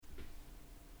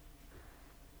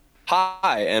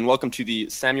Hi, and welcome to the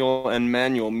Samuel and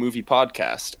Manuel movie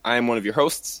podcast. I am one of your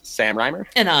hosts, Sam Reimer.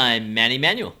 And I'm Manny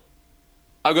Manuel.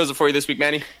 How goes it for you this week,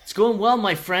 Manny? It's going well,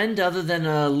 my friend, other than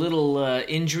a little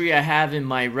injury I have in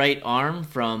my right arm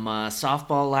from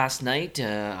softball last night.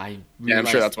 I realized,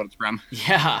 I'm sure that's what it's from.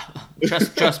 Yeah,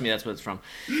 trust me, that's what it's from.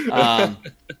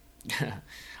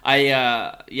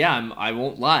 I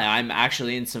won't lie. I'm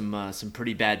actually in some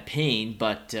pretty bad pain,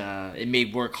 but it may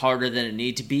work harder than it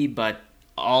need to be. But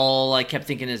all I kept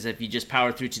thinking is if you just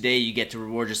power through today, you get to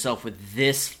reward yourself with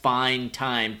this fine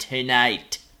time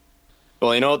tonight.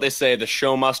 Well, you know what they say, the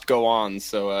show must go on,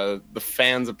 so the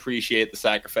fans appreciate the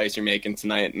sacrifice you're making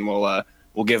tonight, and we'll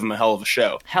give them a hell of a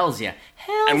show. Hells yeah.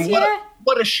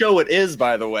 What a show it is,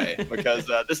 by the way, because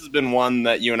this has been one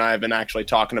that you and I have been actually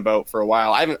talking about for a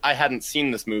while. I hadn't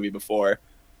seen this movie before,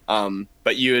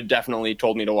 but you had definitely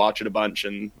told me to watch it a bunch,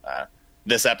 and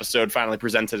this episode finally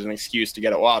presented an excuse to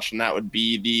get it watched, and that would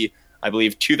be the, I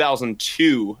believe,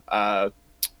 2002.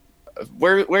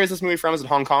 Where is this movie from? Is it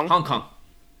Hong Kong? Hong Kong.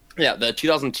 Yeah, the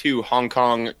 2002 Hong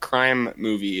Kong crime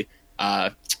movie,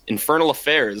 Infernal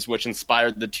Affairs, which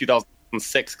inspired the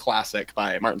 2006 classic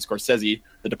by Martin Scorsese,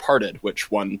 The Departed,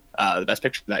 which won the Best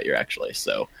Picture that year, actually.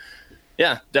 So,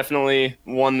 yeah, definitely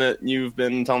one that you've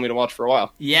been telling me to watch for a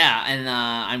while. Yeah, and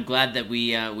I'm glad that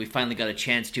we finally got a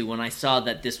chance to. When I saw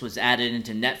that this was added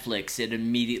into Netflix, it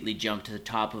immediately jumped to the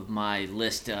top of my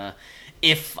list.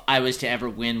 If I was to ever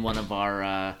win one of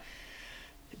our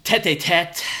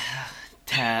tete-a-tete...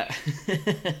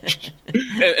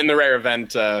 in the rare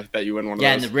event that you win one of those.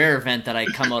 Yeah, in the rare event that I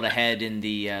come out ahead in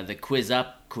the quiz,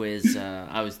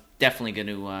 I was definitely going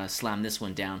to slam this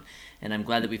one down, and I'm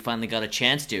glad that we finally got a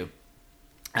chance to.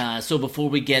 So before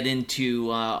we get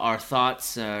into our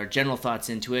thoughts, our general thoughts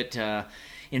into it,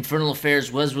 Infernal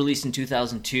Affairs was released in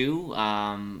 2002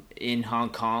 in Hong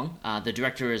Kong. The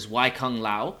director is Wai Kung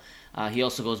Lau. He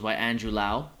also goes by Andrew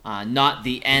Lau, not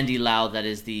the Andy Lau that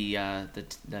is the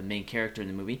main character in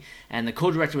the movie. And the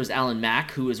co-director was Alan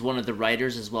Mack, who is one of the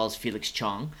writers, as well as Felix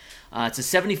Chong. It's a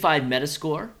 75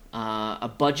 Metascore, a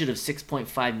budget of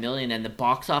 $6.5 million, and the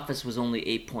box office was only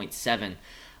 $8.7.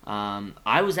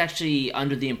 I was actually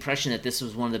under the impression that this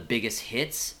was one of the biggest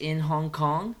hits in Hong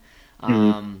Kong.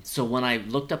 So when I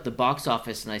looked up the box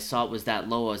office and I saw it was that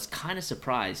low, I was kind of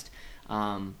surprised.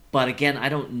 But again, I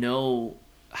don't know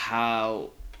how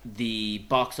the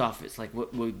box office, like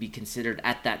what would be considered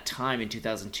at that time in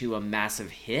 2002 a massive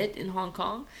hit in Hong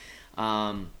Kong.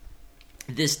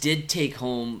 This did take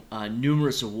home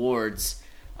numerous awards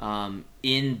in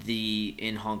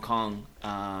Hong Kong.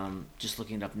 Just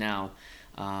looking it up now.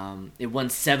 It won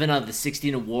 7 out of the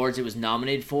 16 awards it was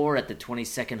nominated for at the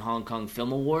 22nd Hong Kong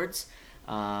Film Awards.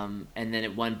 And then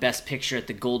it won Best Picture at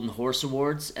the Golden Horse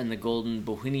Awards and the Golden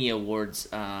Bohemia Awards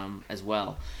as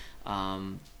well.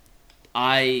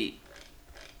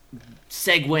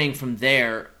 Segueing from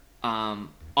there,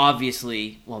 most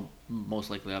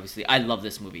likely, I love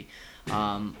this movie.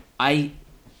 I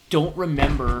don't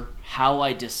remember how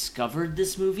I discovered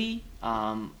this movie.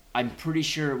 I'm pretty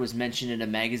sure it was mentioned in a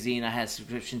magazine I had a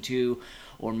subscription to,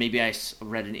 or maybe I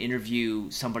read an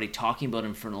interview, somebody talking about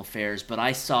Infernal Affairs, but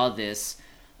I saw this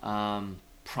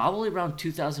probably around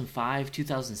 2005,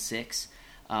 2006.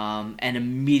 And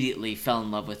immediately fell in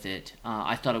love with it.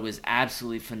 I thought it was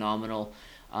absolutely phenomenal.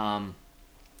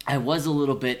 I was a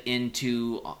little bit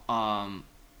into, not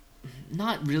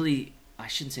really, I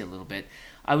shouldn't say a little bit.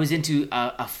 I was into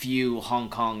a few Hong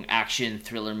Kong action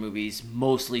thriller movies,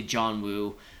 mostly John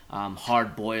Woo,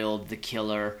 Hard Boiled, The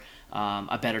Killer,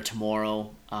 A Better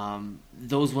Tomorrow.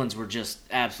 Those ones were just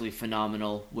absolutely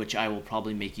phenomenal, which I will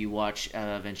probably make you watch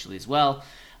eventually as well.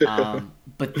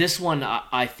 But this one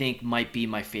I think might be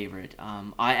my favorite.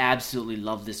 I absolutely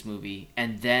love this movie.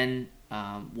 And then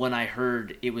when I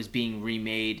heard it was being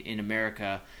remade in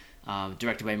America,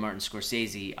 directed by Martin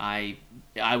Scorsese, I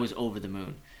was over the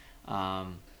moon.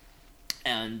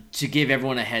 And to give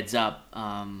everyone a heads up,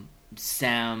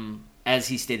 Sam, as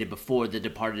he stated before, The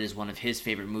Departed is one of his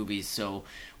favorite movies. So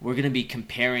we're going to be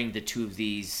comparing the two of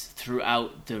these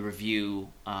throughout the review.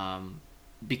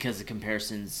 Because the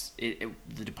comparisons,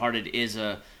 The Departed is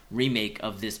a remake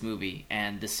of this movie,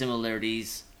 and the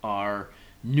similarities are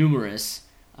numerous,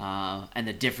 and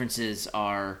the differences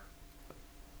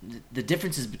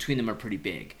between them are pretty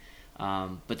big.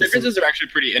 But the differences are actually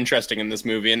pretty interesting in this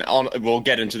movie, and we'll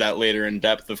get into that later in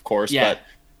depth, of course. Yeah. But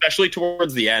especially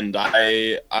towards the end,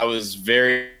 I was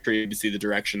very intrigued to see the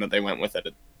direction that they went with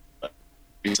it. We'll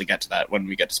usually get to that when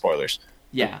we get to spoilers.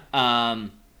 Yeah.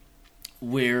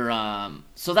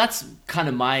 So that's kind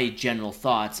of my general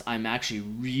thoughts. I'm actually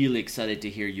really excited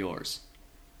to hear yours.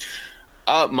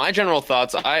 My general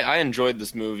thoughts. I enjoyed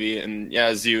this movie, and yeah,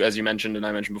 as you mentioned and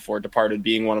I mentioned before, Departed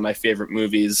being one of my favorite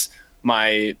movies.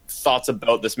 My thoughts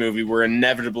about this movie were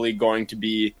inevitably going to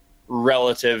be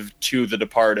relative to The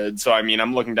Departed. So I mean,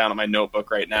 I'm looking down at my notebook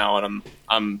right now, and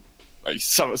I'm like,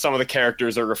 some of the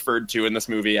characters are referred to in this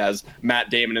movie as Matt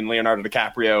Damon and Leonardo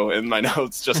DiCaprio in my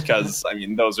notes, just because I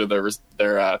mean those are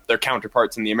their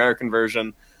counterparts in the American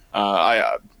version.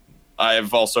 I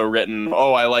have also written,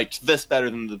 I liked this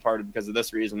better than The Departed because of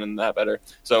this reason and that better.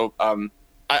 So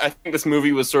I think this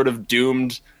movie was sort of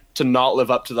doomed to not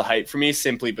live up to the hype for me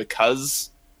simply because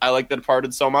I like The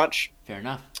Departed so much. Fair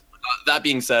enough. That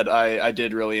being said, I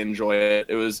did really enjoy it.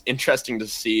 It was interesting to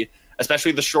see,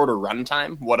 especially the shorter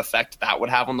runtime, what effect that would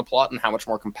have on the plot and how much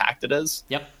more compact it is.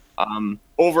 Yep.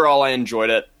 Overall, I enjoyed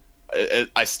it.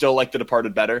 I still like The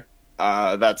Departed better.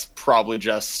 That's probably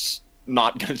just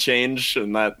not going to change,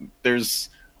 and that there's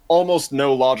almost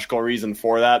no logical reason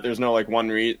for that. There's no like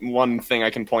one thing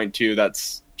I can point to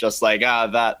that's just like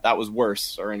that was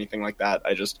worse or anything like that.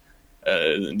 I just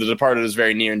The Departed is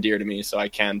very near and dear to me, so I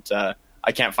can't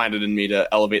find it in me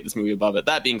to elevate this movie above it.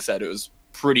 That being said, it was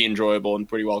pretty enjoyable and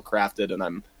pretty well crafted,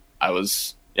 and I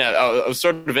was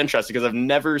sort of interested because I've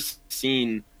never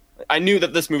seen. I knew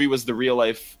that this movie was the real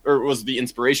life or was the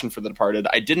inspiration for The Departed.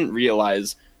 I didn't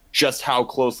realize just how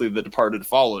closely The Departed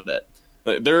followed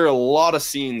it. There are a lot of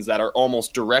scenes that are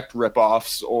almost direct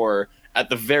ripoffs, or at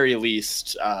the very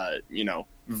least,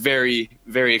 very,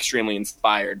 very extremely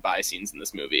inspired by scenes in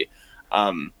this movie.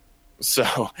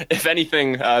 So, if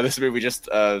anything, this movie just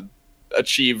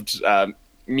achieved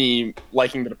me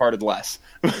liking The Departed less.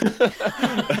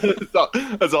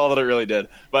 That's all that it really did.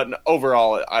 But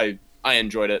overall, I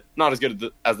enjoyed it. Not as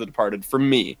good as The Departed for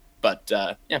me, but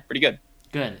pretty good.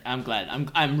 Good. I'm glad.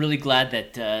 I'm really glad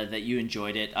that you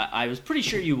enjoyed it. I was pretty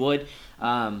sure you would,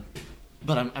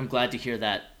 but I'm glad to hear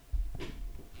that.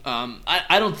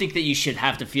 I don't think that you should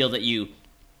have to feel that you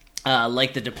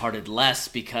like The Departed less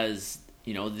because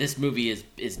this movie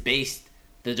is based.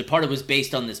 The Departed was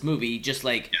based on this movie, just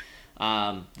like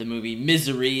the movie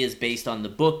Misery is based on the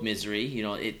book Misery.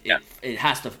 It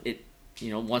has to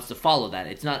wants to follow that.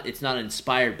 It's not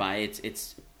inspired by it.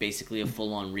 It's basically a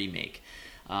full on remake.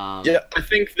 I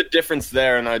think the difference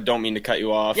there, and I don't mean to cut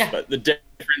you off, but the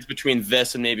difference between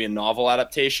this and maybe a novel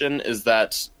adaptation is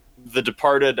that The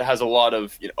Departed has a lot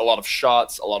of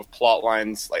shots, a lot of plot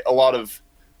lines, like a lot of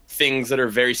things that are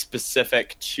very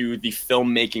specific to the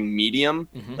filmmaking medium.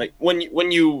 Mm-hmm. Like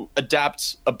when you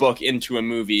adapt a book into a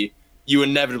movie, you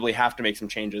inevitably have to make some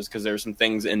changes because there are some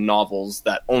things in novels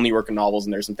that only work in novels,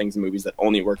 and there's some things in movies that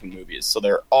only work in movies. So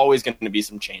there are always going to be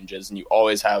some changes, and you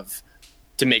always have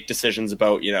to make decisions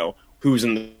about, who's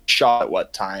in the shot at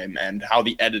what time and how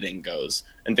the editing goes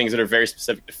and things that are very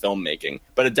specific to filmmaking.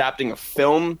 But adapting a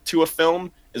film to a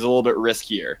film is a little bit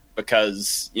riskier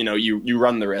because, you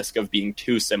run the risk of being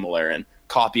too similar and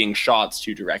copying shots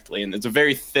too directly. And it's a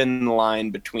very thin line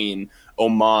between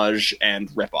homage and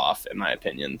ripoff, in my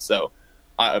opinion. So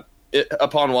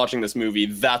upon watching this movie,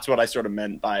 that's what I sort of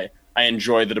meant by I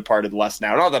enjoy The Departed less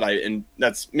now. Not that and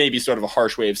that's maybe sort of a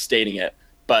harsh way of stating it,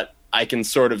 but I can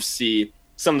sort of see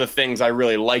some of the things I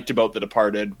really liked about The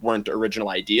Departed weren't original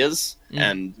ideas,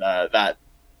 and that,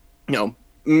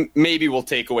 maybe will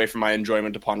take away from my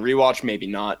enjoyment upon rewatch, maybe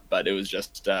not, but it was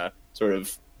just sort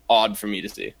of odd for me to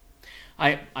see.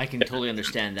 I can totally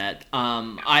understand that.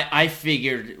 I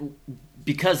figured,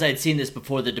 because I'd seen this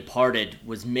before The Departed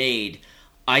was made,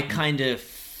 I kind of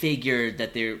figured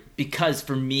that because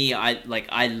for me,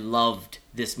 I loved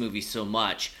this movie so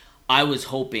much, I was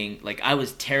hoping, I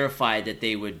was terrified that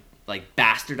they would,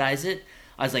 bastardize it.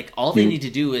 I was like, all they need to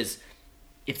do is,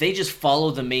 if they just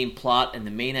follow the main plot and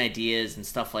the main ideas and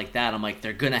stuff like that, I'm like,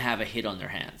 they're going to have a hit on their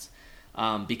hands.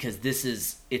 Because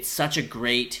it's such a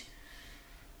great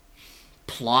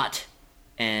plot,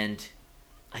 and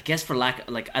I guess for lack,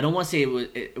 I don't want to say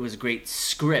it was a great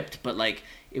script, but,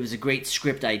 it was a great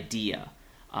script idea.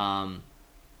 And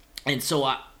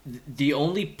so the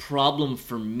only problem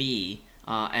for me,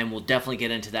 and we'll definitely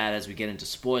get into that as we get into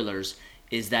spoilers,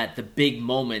 is that the big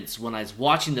moments when I was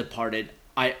watching The Departed,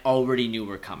 I already knew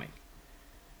were coming.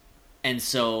 And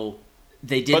so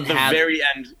they didn't have... But the very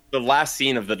end, the last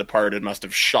scene of The Departed must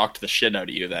have shocked the shit out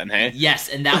of you then, hey? Yes,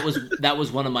 and that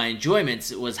was one of my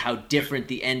enjoyments. It was how different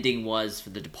the ending was for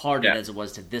The Departed as it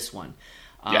was to this one.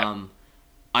 Again,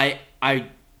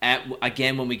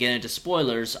 when we get into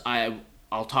spoilers,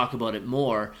 I'll talk about it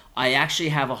more. I actually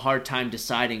have a hard time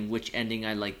deciding which ending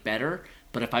I like better,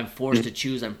 but if I'm forced to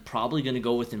choose, I'm probably going to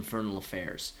go with Infernal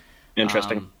Affairs.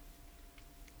 Interesting.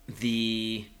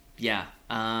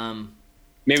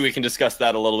 Maybe we can discuss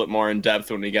that a little bit more in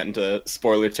depth when we get into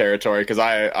spoiler territory, because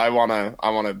I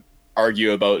wanna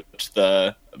argue about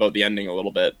the ending a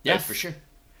little bit. Yeah, for sure.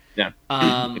 Yeah.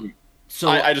 So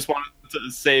I just wanted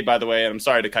to say, by the way, and I'm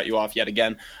sorry to cut you off yet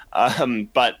again,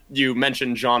 but you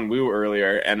mentioned John Woo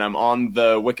earlier, and I'm on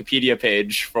the Wikipedia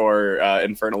page for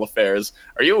Infernal Affairs.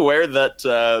 Are you aware that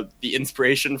the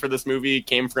inspiration for this movie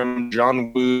came from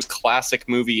John Woo's classic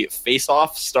movie Face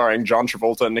Off, starring John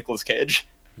Travolta and Nicolas Cage?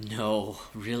 No,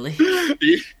 really? Have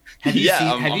you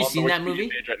seen that movie?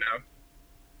 Page right now.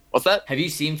 What's that? Have you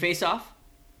seen Face Off?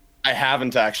 I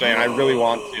haven't actually, and I really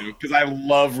want to, because I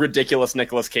love ridiculous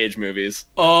Nicolas Cage movies.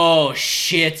 Oh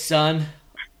shit, son!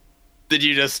 Did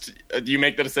you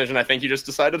make the decision? I think you just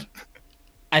decided.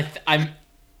 Maybe.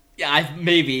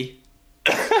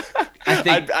 I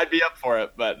think I'd be up for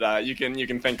it, but you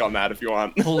can think on that if you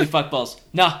want. Holy fuck balls!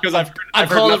 No, because I'm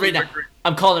calling it right now.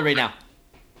 I'm calling it right now.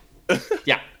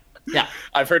 Yeah.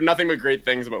 I've heard nothing but great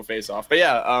things about Face Off, but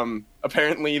yeah,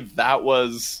 apparently that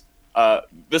was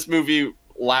this movie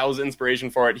allows inspiration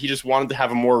for it. He just wanted to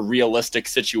have a more realistic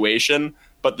situation,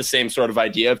 but the same sort of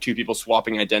idea of two people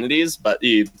swapping identities, but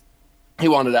he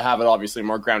wanted to have it obviously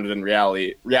more grounded in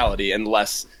reality and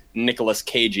less Nicolas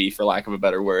Cagey, for lack of a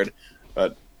better word.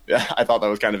 But yeah, I thought that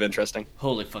was kind of interesting.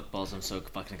 Holy fuck balls, I'm so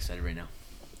fucking excited right now.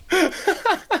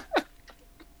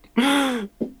 Of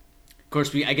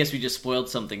course, I guess we just spoiled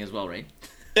something as well, right?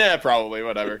 Yeah, probably,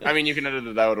 whatever. I mean, you can edit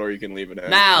it out or you can leave it in.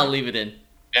 Nah, I'll leave it in.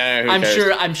 Yeah,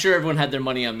 I'm sure everyone had their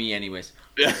money on me anyways.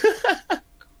 Yeah.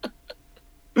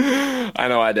 I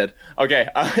know I did. Okay,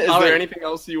 is there anything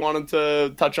else you wanted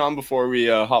to touch on before we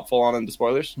hop full on into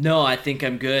spoilers? No, I think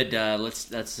I'm good. Let's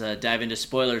dive into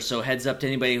spoilers. So heads up to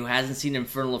anybody who hasn't seen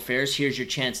Infernal Affairs. Here's your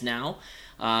chance now.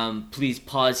 Please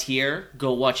pause here.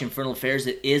 Go watch Infernal Affairs.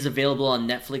 It is available on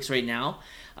Netflix right now.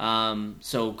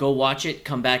 So go watch it.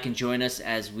 Come back and join us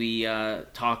as we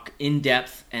talk in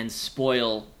depth and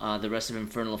spoil the rest of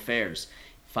Infernal Affairs.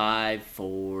 5,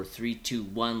 4, 3, 2,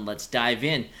 1. Let's dive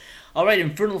in. All right,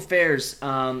 Infernal Affairs.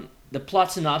 The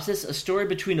plot synopsis: a story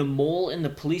between a mole in the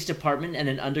police department and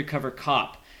an undercover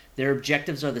cop. Their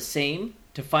objectives are the same: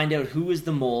 to find out who is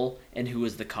the mole and who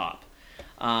is the cop.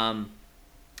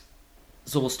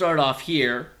 So we'll start off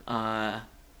here.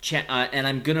 And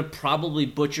I'm going to probably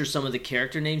butcher some of the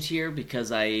character names here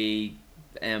because I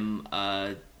am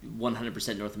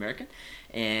 100% North American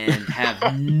and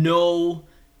have no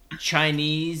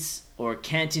Chinese or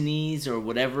Cantonese or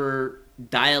whatever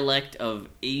dialect of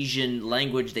Asian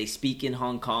language they speak in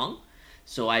Hong Kong.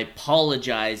 So I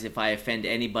apologize if I offend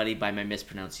anybody by my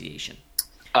mispronunciation.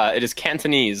 It is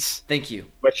Cantonese. Thank you.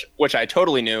 Which I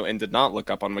totally knew and did not look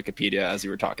up on Wikipedia as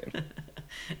you were talking.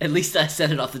 At least I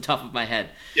said it off the top of my head.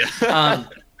 Yeah.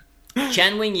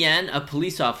 Chan Wing-yan, a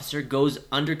police officer, goes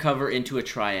undercover into a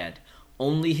triad.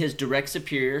 Only his direct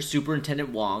superior, Superintendent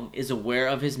Wong, is aware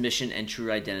of his mission and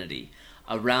true identity.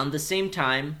 Around the same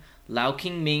time, Lau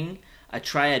King-ming, a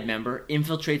triad member,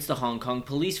 infiltrates the Hong Kong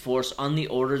police force on the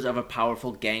orders of a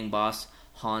powerful gang boss,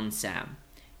 Han Sam.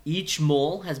 Each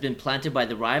mole has been planted by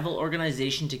the rival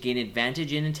organization to gain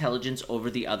advantage in intelligence over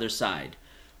the other side.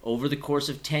 Over the course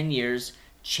of 10 years,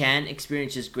 Chan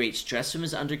experiences great stress from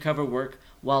his undercover work,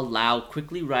 while Lau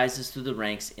quickly rises through the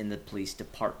ranks in the police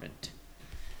department.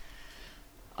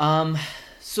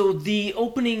 So the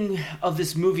opening of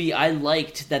this movie, I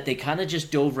liked that they kind of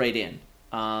just dove right in.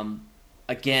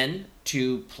 Again,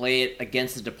 to play it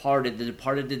against The Departed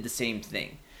did the same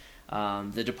thing.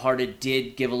 The Departed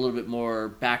did give a little bit more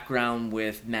background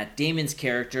with Matt Damon's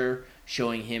character,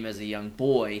 showing him as a young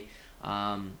boy.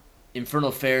 Infernal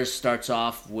Affairs starts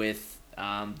off with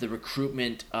the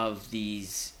recruitment of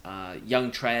these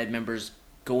young triad members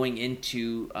going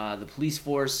into the police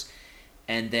force,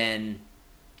 and then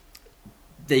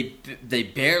they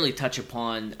barely touch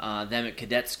upon them at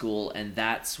cadet school, and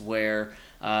that's where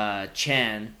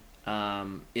Chan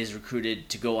is recruited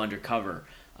to go undercover.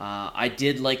 I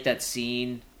did like that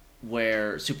scene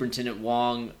where Superintendent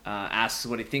Wong asks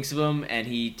what he thinks of him, and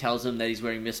he tells him that he's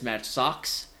wearing mismatched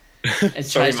socks. And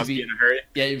So he must be in a hurry.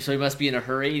 Yeah, so he must be in a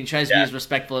hurry. He tries to be as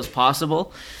respectful as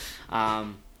possible.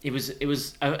 It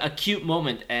was a cute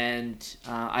moment, and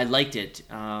I liked it.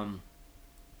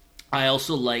 I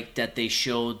also liked that they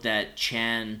showed that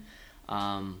Chan,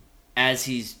 as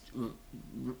he's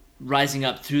rising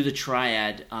up through the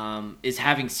triad, is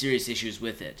having serious issues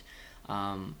with it.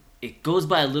 It goes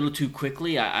by a little too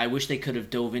quickly. I wish they could have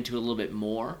dove into it a little bit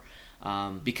more,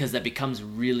 because that becomes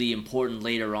really important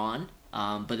later on.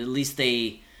 But at least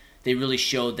they really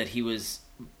showed that he was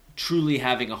truly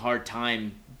having a hard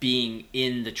time being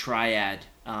in the triad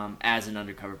as an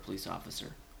undercover police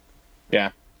officer.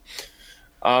 Yeah.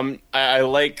 I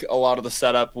like a lot of the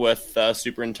setup with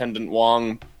Superintendent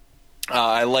Wong.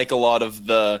 I like a lot of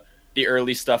the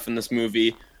early stuff in this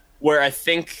movie, where I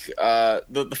think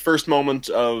the first moment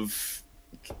of,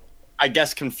 I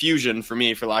guess, confusion for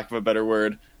me, for lack of a better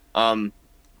word.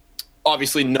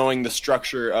 Obviously, knowing the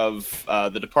structure of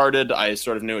The Departed, I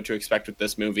sort of knew what to expect with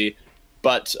this movie.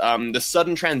 But the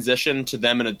sudden transition to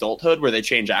them in adulthood, where they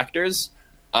change actors,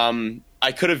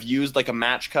 I could have used like a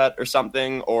match cut or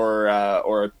something,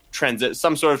 or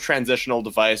some sort of transitional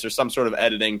device or some sort of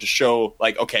editing to show,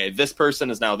 like, okay, this person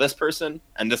is now this person,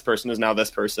 and this person is now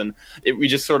this person. We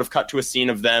just sort of cut to a scene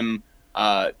of them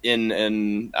in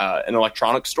an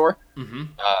electronics store,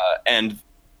 and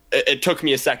it took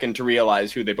me a second to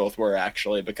realize who they both were,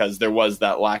 actually, because there was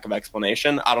that lack of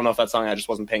explanation. I don't know if that's something I just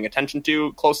wasn't paying attention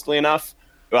to closely enough.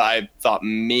 But I thought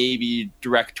maybe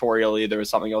directorially there was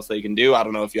something else they can do. I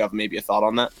don't know if you have maybe a thought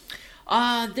on that.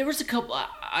 There was a couple.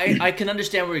 I can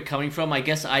understand where you're coming from. I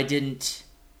guess I didn't.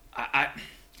 I'd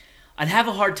have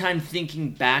a hard time thinking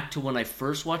back to when I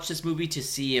first watched this movie to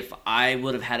see if I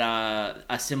would have had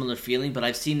a similar feeling. But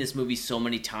I've seen this movie so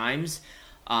many times.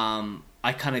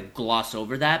 I kind of gloss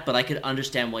over that, but I could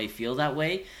understand why you feel that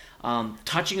way.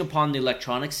 Touching upon the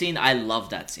electronic scene, I love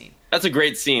that scene. That's a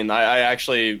great scene. I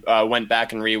actually went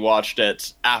back and rewatched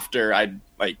it after I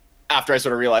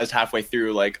sort of realized halfway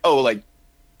through, like, oh, like,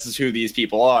 this is who these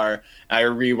people are. I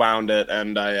rewound it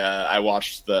and I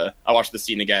watched the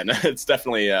scene again. It's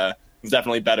definitely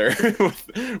better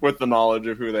with the knowledge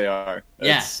of who they are.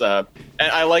 Yeah.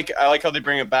 And I like how they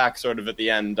bring it back sort of at the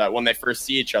end when they first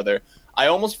see each other. I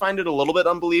almost find it a little bit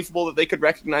unbelievable that they could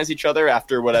recognize each other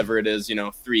after whatever it is,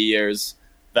 3 years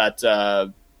that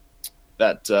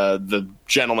the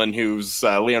gentleman who's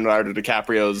Leonardo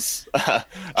DiCaprio's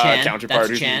counterpart.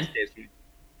 That's Chan.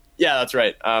 Yeah, that's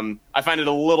right. I find it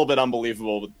a little bit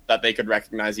unbelievable that they could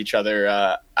recognize each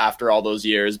other after all those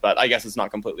years, but I guess it's not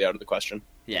completely out of the question.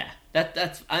 Yeah,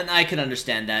 that's, and I can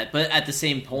understand that, but at the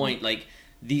same point, like,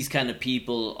 these kind of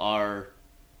people are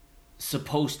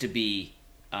supposed to be.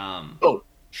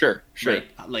 Sure.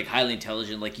 Like highly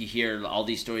intelligent. Like, you hear all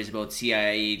these stories about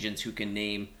CIA agents who can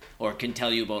name or can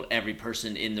tell you about every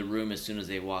person in the room as soon as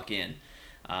they walk in.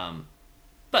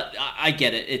 But I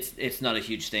get it. It's not a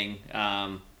huge thing.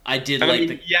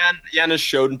 Yan is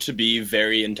shown to be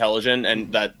very intelligent,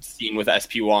 and that scene with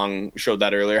SP Wong showed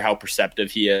that earlier, how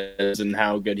perceptive he is and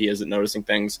how good he is at noticing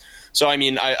things. So, I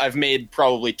mean, I've made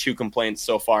probably 2 complaints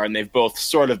so far, and they've both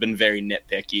sort of been very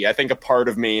nitpicky. I think a part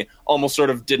of me almost sort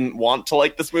of didn't want to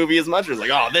like this movie as much. It was like,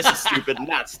 oh, this is stupid and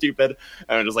that's stupid.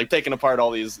 And I'm just like taking apart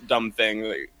all these dumb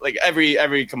things. Like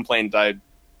every complaint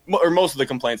most of the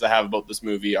complaints I have about this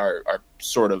movie are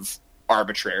sort of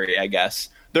arbitrary, I guess.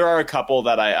 There are a couple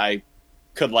that I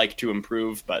could like to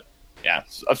improve, but yeah,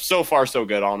 so far so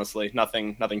good. Honestly,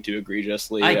 nothing too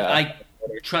egregiously.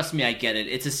 Trust me, I get it.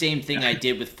 It's the same thing I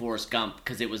did with Forrest Gump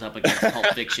because it was up against Pulp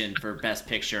Fiction for Best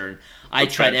Picture, and I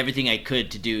tried everything I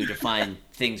could to do to find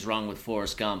things wrong with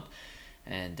Forrest Gump,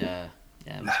 and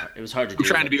it was hard to do. I'm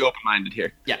trying to be open-minded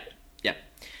here. Yeah.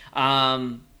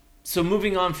 So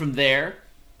moving on from there.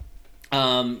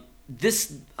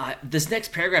 This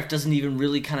next paragraph doesn't even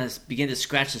really kind of begin to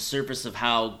scratch the surface of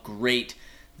how great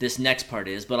this next part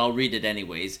is, but I'll read it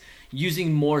anyways.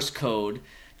 Using Morse code,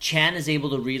 Chan is able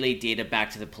to relay data back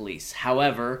to the police.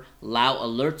 However, Lau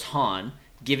alerts Han,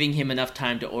 giving him enough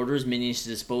time to order his minions to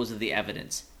dispose of the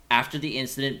evidence. After the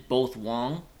incident, both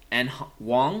Wong and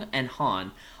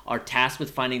Han are tasked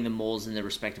with finding the moles in their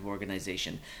respective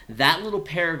organization. That little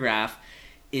paragraph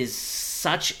is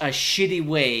such a shitty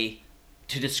way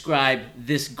to describe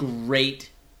this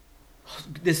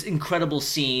incredible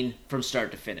scene from start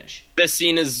to finish. This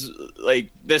scene is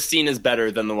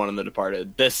better than the one in The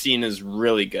Departed. This scene is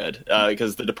really good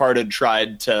because The Departed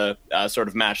tried to sort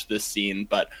of match this scene,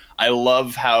 but I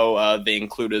love how they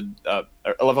included. I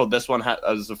love how this one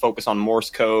has a focus on Morse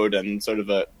code and sort of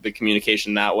the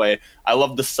communication that way. I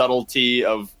love the subtlety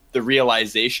of the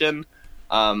realization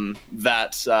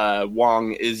that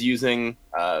Wong is using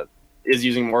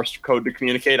Morse code to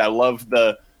communicate. I love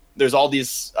there's all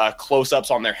these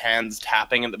close-ups on their hands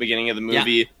tapping at the beginning of the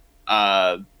movie,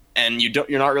 and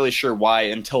you're not really sure why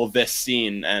until this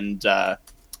scene, and the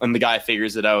guy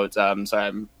figures it out.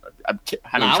 Sorry, I'm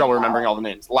having trouble remembering all the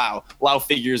names. Lau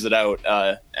figures it out,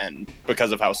 and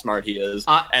because of how smart he is,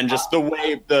 and just the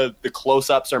way the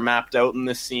close-ups are mapped out in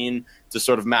this scene to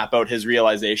sort of map out his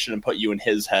realization and put you in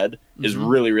his head is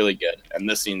really, really good. And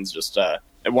this scene's just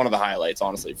one of the highlights,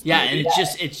 honestly. Yeah, and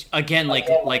it's again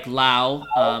like Lau.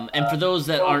 And for those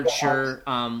that aren't sure,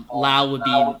 Lau would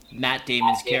be Matt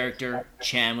Damon's character.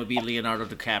 Chan would be Leonardo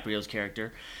DiCaprio's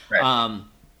character. Right.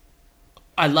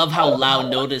 I love how Lau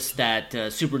noticed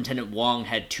that Superintendent Wong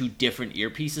had two different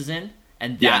earpieces in,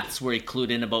 and that's where he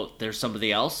clued in about there's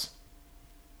somebody else.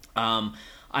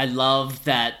 I love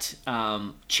that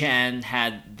Chan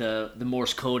had the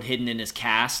Morse code hidden in his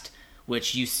cast,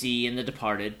 which you see in The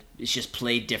Departed. It's just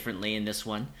played differently in this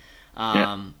one.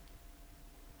 Han,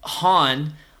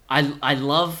 I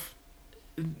love.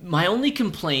 My only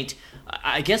complaint,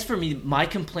 I guess for me, my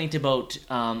complaint about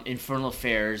Infernal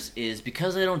Affairs is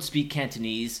because I don't speak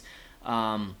Cantonese.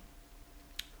 For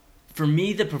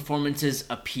me, the performances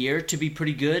appear to be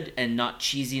pretty good and not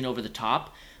cheesy and over the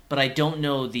top, but I don't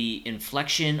know the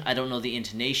inflection, I don't know the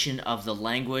intonation of the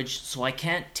language, so I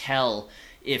can't tell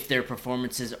if their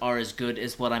performances are as good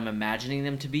as what I'm imagining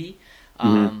them to be.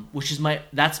 Which is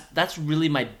that's really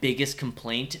my biggest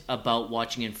complaint about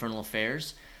watching Infernal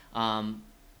Affairs.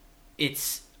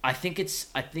 I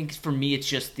think for me it's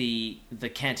just the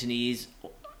Cantonese,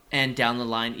 and down the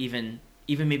line even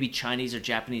maybe Chinese or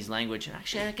Japanese language.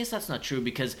 Actually, I guess that's not true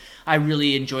because I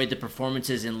really enjoyed the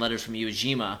performances in Letters from Iwo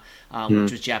Jima,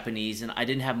 which was Japanese, and I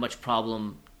didn't have much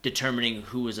problem determining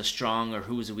who was a strong or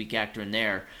who was a weak actor in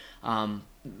there.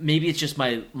 Maybe it's just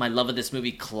my love of this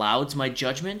movie clouds my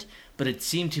judgment, but it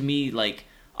seemed to me like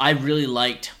I really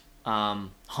liked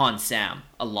Han Sam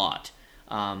a lot.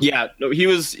 He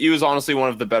was honestly one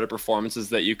of the better performances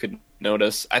that you could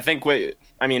notice. I think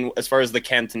as far as the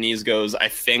Cantonese goes, I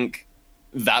think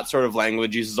that sort of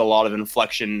language uses a lot of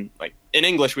inflection. Like in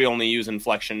English, we only use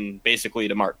inflection basically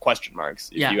to mark question marks.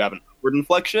 If you have an upward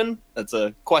inflection, that's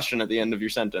a question at the end of your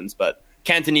sentence, but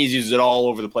Cantonese uses it all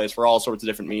over the place for all sorts of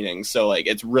different meanings. So like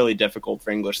it's really difficult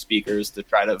for English speakers to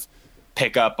try to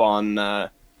pick up on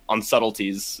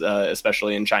subtleties,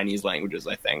 especially in Chinese languages,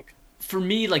 I think. For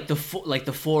me, like the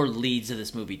four leads of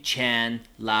this movie, Chan,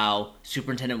 Lau,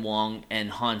 Superintendent Wong, and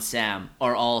Han Sam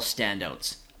are all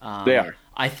standouts. They are.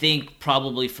 I think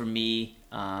probably for me,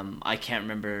 I can't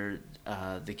remember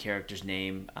the character's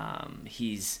name.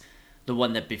 He's the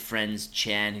one that befriends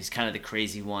Chan. He's kind of the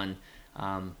crazy one.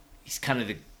 He's kind of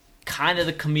the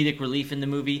comedic relief in the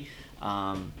movie.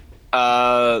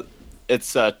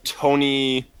 It's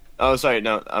Tony. Oh, sorry,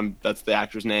 no, that's the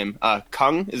actor's name.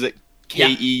 Kung, is it?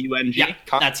 Keung? Yeah,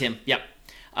 that's him. Yep.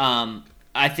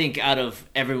 I think out of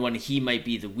everyone, he might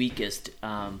be the weakest.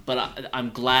 But I'm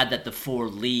glad that the four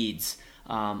leads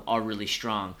are really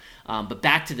strong. But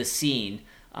back to the scene,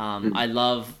 I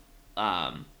love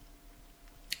how,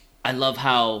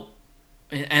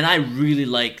 and I really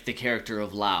like the character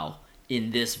of Lau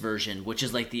in this version, which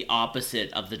is like the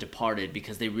opposite of The Departed,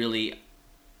 because they really,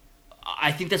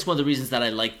 I think that's one of the reasons that I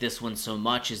like this one so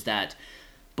much, is that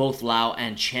both Lau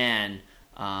and Chan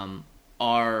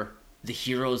are the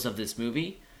heroes of this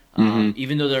movie.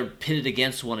 Even though they're pitted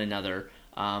against one another,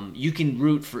 you can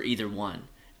root for either one.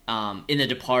 In The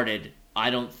Departed,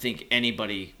 I don't think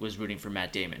anybody was rooting for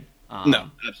Matt Damon.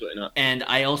 No, absolutely not. And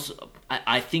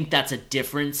I think that's a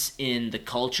difference in the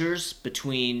cultures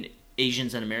between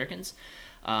Asians and Americans.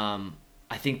 I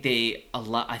think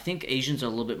Asians are a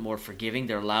little bit more forgiving.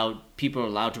 People are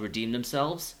allowed to redeem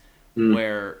themselves.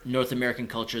 Where North American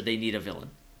culture, they need a villain.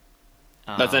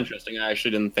 That's interesting. I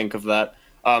actually didn't think of that.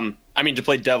 To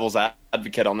play devil's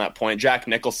advocate on that point, Jack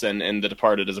Nicholson in The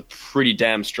Departed is a pretty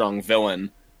damn strong villain.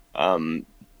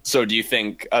 So do you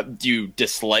think, do you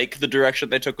dislike the direction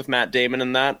they took with Matt Damon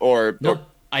in that? Or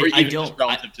I don't.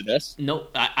 Relative to this? No,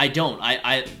 I don't.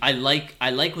 I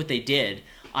like what they did.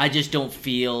 I just don't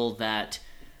feel that,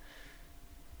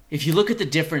 if you look at the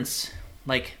difference,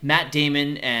 like Matt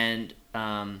Damon and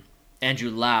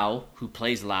Andrew Lau, who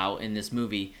plays Lau in this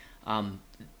movie,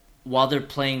 while they're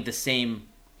playing the same,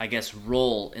 I guess,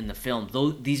 role in the film, though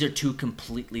these are two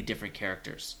completely different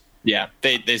characters. Yeah,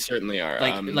 they certainly are.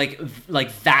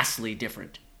 Like vastly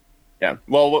different. Yeah.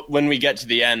 Well, when we get to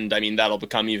the end, that'll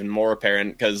become even more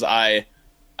apparent, because I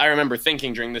remember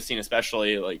thinking during this scene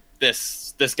especially, like,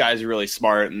 this guy's really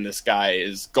smart and this guy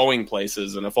is going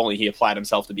places, and if only he applied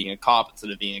himself to being a cop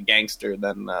instead of being a gangster,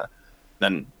 then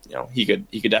he could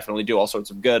definitely do all sorts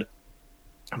of good.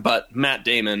 But Matt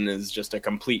Damon is just a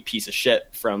complete piece of shit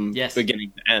from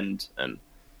beginning to end. And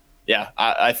yeah,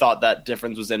 I thought that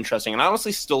difference was interesting, and I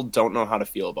honestly still don't know how to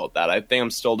feel about that. I think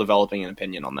I'm still developing an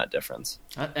opinion on that difference.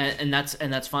 And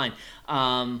that's fine.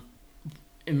 I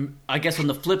guess on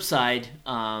the flip side,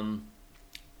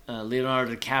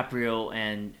 Leonardo DiCaprio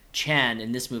and Chan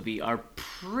in this movie are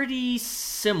pretty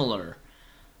similar.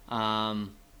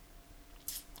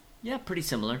 Pretty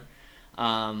similar.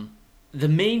 The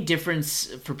main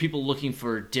difference for people looking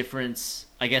for difference,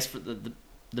 I guess, for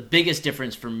the biggest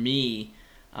difference for me,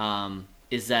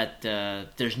 is that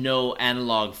there's no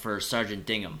analog for Sergeant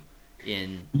Dingham,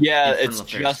 in Yeah, Infernal it's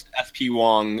Affairs. just SP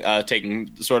Wong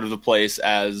taking sort of the place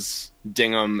as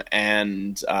Dingham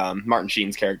and Martin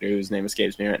Sheen's character, whose name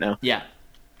escapes me right now. Yeah.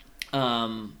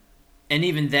 And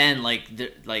even then,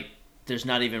 there's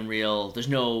not even there's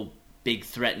no big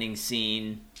threatening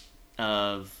scene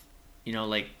of,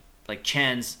 like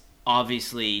Chan's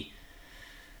obviously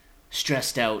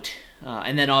stressed out.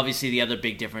 And then obviously the other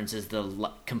big difference is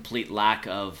the complete lack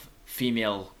of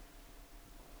female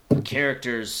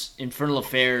characters. Infernal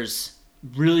Affairs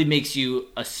really makes you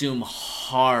assume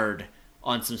hard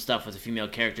on some stuff with the female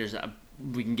characters.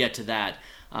 We can get to that.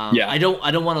 I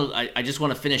don't want to. I just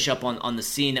want to finish up on the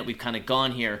scene that we've kind of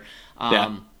gone here.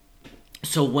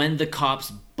 So when the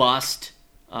cops bust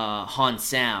Han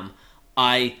Sam,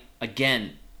 I'm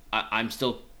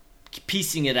still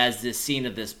piecing it as this scene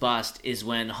of this bust is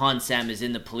when Han Sam is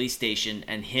in the police station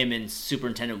and him and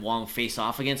Superintendent Wong face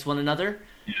off against one another.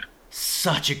 Yeah.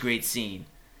 Such a great scene.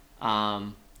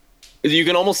 You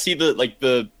can almost see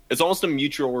it's almost a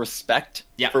mutual respect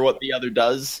for what the other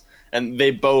does, and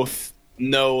they both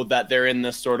know that they're in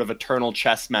this sort of eternal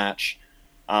chess match.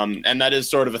 And that is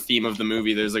sort of a theme of the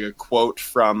movie. There's like a quote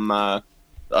from a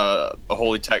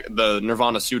holy text, the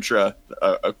Nirvana Sutra.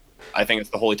 I think it's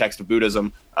the holy text of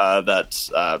Buddhism that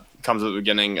comes at the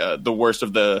beginning. The worst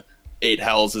of the 8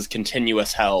 hells is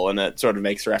continuous hell, and it sort of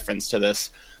makes reference to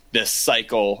this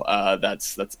cycle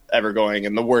that's ever going.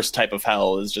 And the worst type of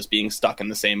hell is just being stuck in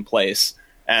the same place.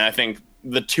 And I think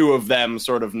the two of them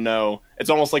sort of know. It's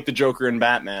almost like the Joker and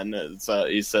Batman.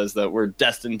 He says that we're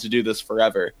destined to do this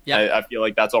forever. Yeah. I feel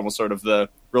like that's almost sort of the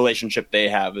relationship they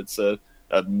have. It's a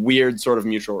weird sort of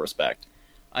mutual respect.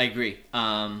 I agree.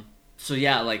 So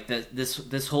yeah, like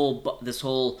this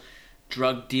whole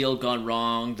drug deal gone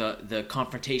wrong, the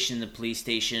confrontation in the police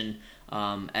station,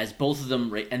 as both of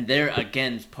them, and there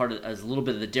again, as a little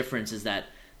bit of the difference is that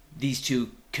these two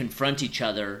confront each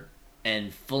other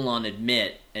and full on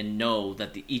admit and know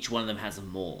that each one of them has a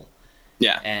mole.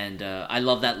 Yeah. And I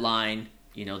love that line.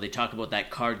 They talk about that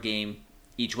card game.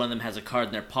 Each one of them has a card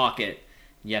in their pocket.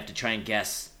 You have to try and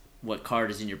guess what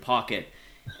card is in your pocket.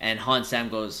 And Han Sam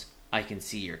goes, "I can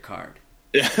see your card."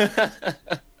 Yeah,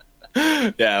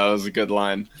 that was a good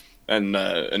line. And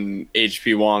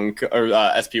HP Wong or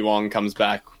SP Wong comes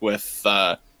back with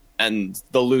and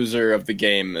the loser of the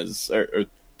game is or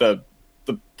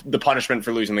the punishment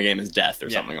for losing the game is death or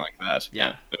something like that.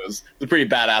 Yeah, it was a pretty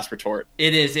badass retort.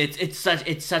 It is. It's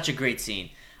such a great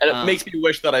scene, and it makes me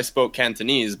wish that I spoke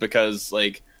Cantonese because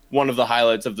like one of the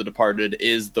highlights of The Departed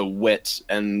is the wit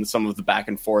and some of the back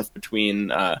and forth between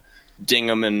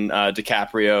Dingham and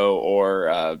DiCaprio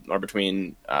or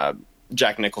between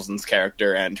Jack Nicholson's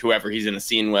character and whoever he's in a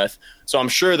scene with. So I'm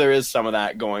sure there is some of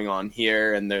that going on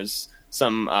here, and there's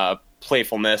some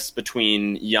playfulness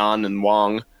between Yan and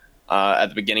Wong at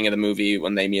the beginning of the movie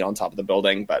when they meet on top of the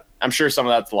building. But I'm sure some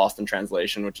of that's lost in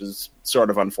translation, which is sort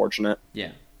of unfortunate.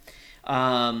 Yeah.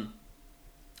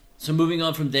 So moving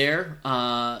on from there,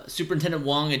 Superintendent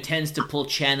Wong intends to pull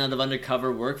Chan out of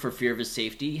undercover work for fear of his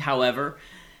safety. However,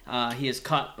 he is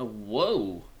caught...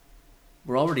 Whoa.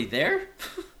 We're already there?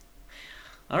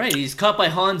 All right, he's caught by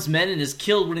Han's men and is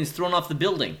killed when he's thrown off the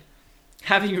building,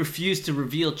 having refused to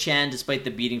reveal Chan despite the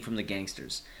beating from the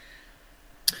gangsters.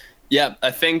 Yeah,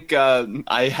 I think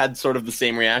I had sort of the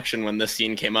same reaction when this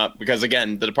scene came up, because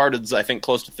again, The Departed's I think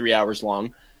close to 3 hours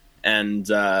long, and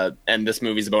this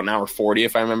movie's about an hour 40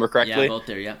 if I remember correctly. Yeah, about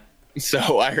there, yeah.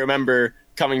 So I remember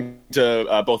coming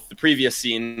to both the previous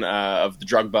scene of the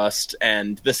drug bust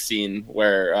and this scene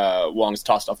where Wong's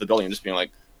tossed off the building and just being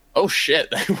like, oh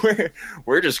shit,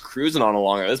 we're just cruising on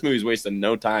along. This movie's wasting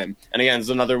no time. And again, it's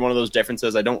another one of those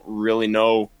differences. I don't really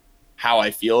know how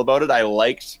I feel about it. I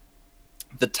liked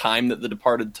the time that The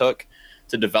Departed took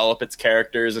to develop its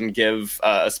characters and give,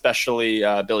 especially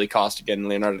Billy Costigan,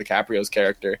 Leonardo DiCaprio's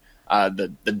character,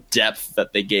 the depth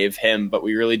that they gave him. But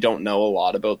we really don't know a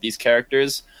lot about these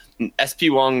characters. SP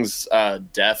Wong's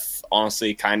death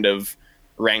honestly kind of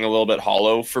rang a little bit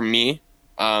hollow for me,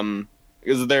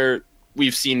 because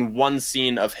we've seen one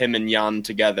scene of him and Yan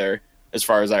together, as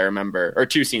far as I remember, or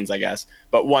 2 scenes, I guess,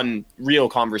 but one real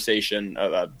conversation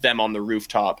of them on the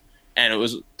rooftop, and it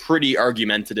was pretty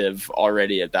argumentative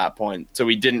already at that point. So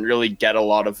we didn't really get a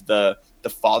lot of the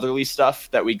fatherly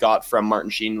stuff that we got from Martin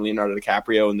Sheen and Leonardo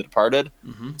DiCaprio in The Departed.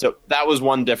 Mm-hmm. So that was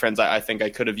one difference. I think I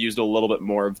could have used a little bit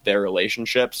more of their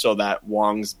relationship so that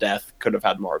Wong's death could have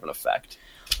had more of an effect.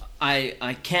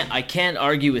 I can't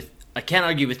argue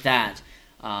with that.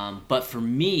 But for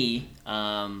me,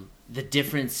 the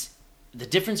difference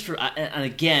for, and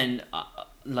again,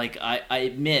 like I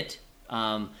admit,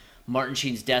 Martin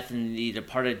Sheen's death in The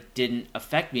Departed didn't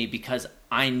affect me because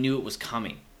I knew it was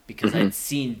coming. because I'd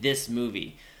seen this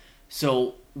movie.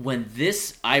 So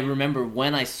I remember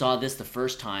when I saw this the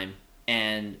first time,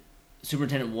 and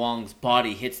Superintendent Wong's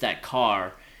body hits that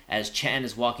car as Chan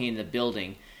is walking in the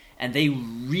building, and they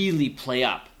really play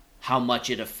up how much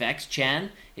it affects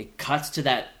Chan. It cuts to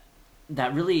that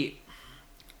really...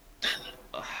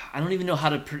 I don't even know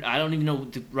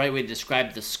the right way to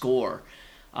describe the score.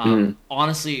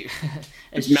 Honestly,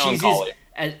 it's melancholy.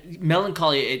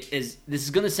 Melancholy. This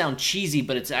is going to sound cheesy,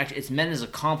 but it's meant as a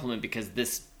compliment because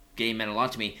this game meant a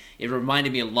lot to me. It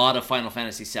reminded me a lot of Final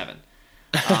Fantasy VII.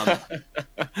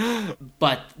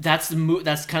 But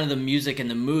that's kind of the music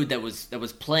and the mood that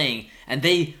was playing, and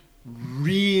they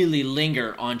really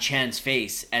linger on Chan's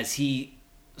face as he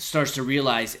starts to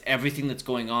realize everything that's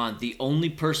going on. The only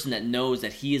person that knows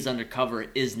that he is undercover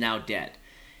is now dead.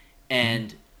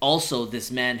 And also this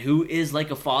man who is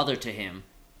like a father to him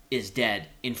is dead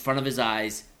in front of his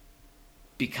eyes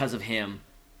because of him.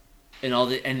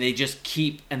 And they just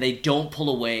keep, and they don't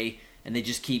pull away, and they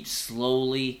just keep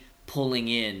slowly pulling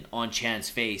in on Chan's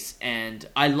face. And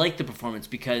I like the performance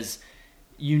because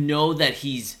you know that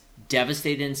he's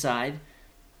devastated inside.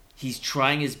 He's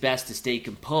trying his best to stay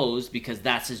composed because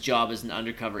that's his job as an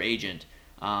undercover agent.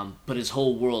 But his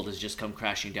whole world has just come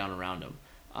crashing down around him.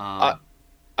 I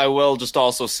will just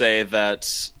also say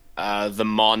that the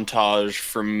montage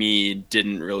for me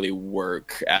didn't really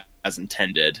work as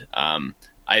intended.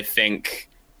 I think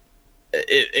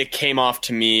it came off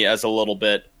to me as a little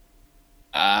bit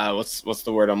what's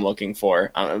the word I'm looking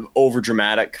for? Over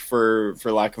dramatic, for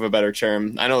lack of a better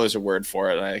term. I know there's a word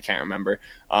for it. I can't remember.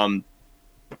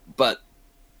 But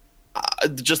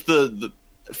just the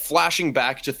flashing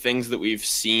back to things that we've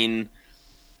seen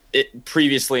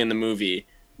previously in the movie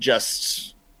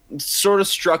just sort of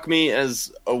struck me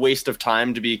as a waste of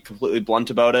time, to be completely blunt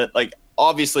about it. Like,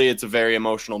 obviously it's a very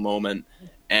emotional moment,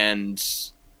 and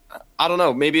I don't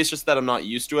know, maybe it's just that I'm not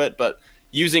used to it, but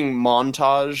using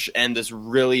montage and this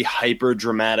really hyper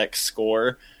dramatic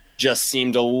score just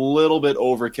seemed a little bit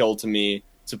overkill to me.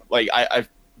 I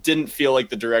didn't feel like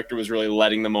the director was really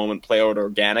letting the moment play out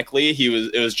organically.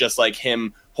 It was just like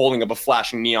him holding up a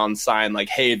flashing neon sign like,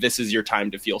 hey, this is your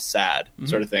time to feel sad,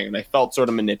 sort of thing. And I felt sort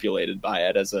of manipulated by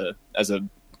it as a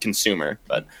consumer.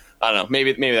 But I don't know,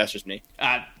 maybe that's just me.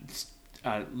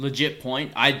 Legit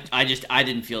point. I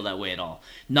didn't feel that way at all.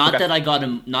 Not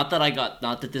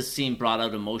that this scene brought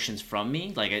out emotions from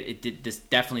me. Like this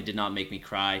definitely did not make me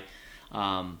cry.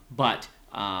 But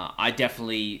I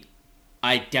definitely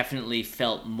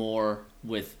felt more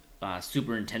with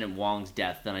Superintendent Wong's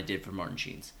death than I did for Martin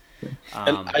Sheen's.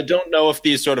 And I don't know if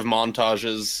these sort of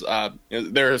montages,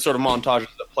 there are sort of montages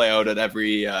that play out at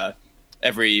every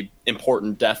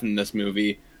important death in this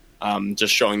movie,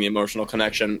 just showing the emotional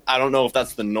connection. I don't know if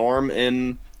that's the norm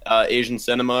in Asian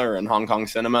cinema or in Hong Kong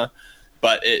cinema,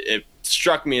 but it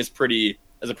struck me as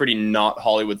a pretty not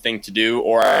Hollywood thing to do,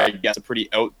 or I guess a pretty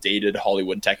outdated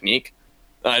Hollywood technique.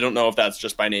 I don't know if that's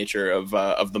just by nature of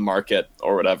the market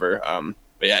or whatever.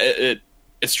 But yeah,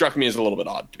 it struck me as a little bit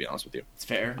odd, to be honest with you. It's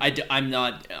fair. I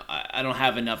don't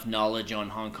have enough knowledge on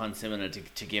Hong Kong cinema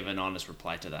to give an honest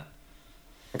reply to that.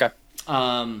 Okay.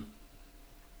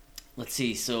 Let's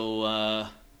see. So,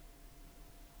 I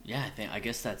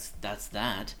guess that's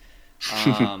that.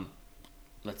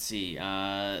 Let's see.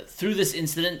 Through this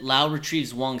incident, Lau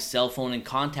retrieves Wong's cell phone and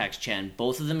contacts Chan.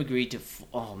 Both of them agree to...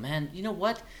 oh, man. You know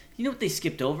what? You know what they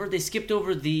skipped over? They skipped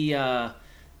over the...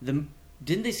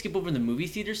 Didn't they skip over the movie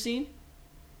theater scene?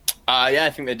 Yeah, I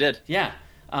think they did. Yeah.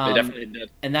 They definitely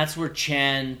did. And that's where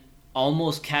Chan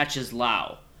almost catches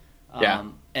Lau. Yeah.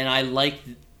 And I like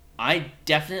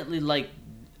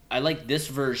this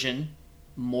version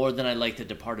more than I like the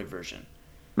Departed version.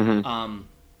 Mm-hmm.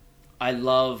 I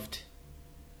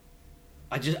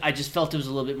just felt it was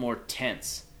a little bit more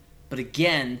tense. But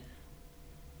again,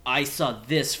 I saw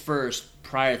this first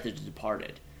prior to The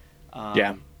Departed.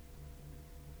 Yeah.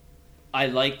 I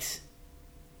liked,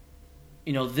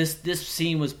 this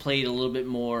scene was played a little bit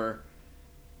more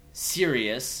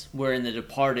serious, where in The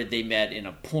Departed they met in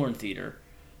a porn theater.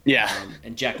 Yeah.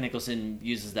 And Jack Nicholson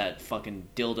uses that fucking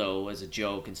dildo as a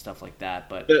joke and stuff like that.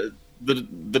 But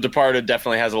The Departed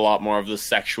definitely has a lot more of the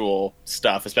sexual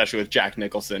stuff, especially with Jack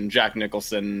Nicholson. Jack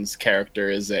Nicholson's character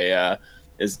is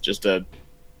just a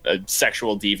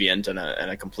sexual deviant and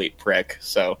a complete prick.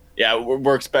 So yeah, it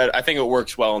works better. I think it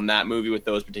works well in that movie with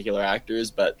those particular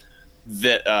actors, but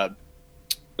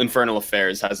Infernal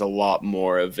Affairs has a lot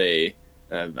more of a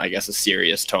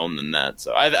serious tone than that.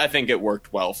 So I think it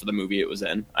worked well for the movie it was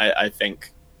in. I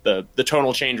think the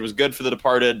tonal change was good for The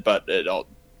Departed, but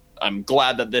I'm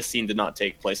glad that this scene did not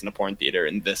take place in a porn theater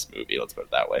in this movie. Let's put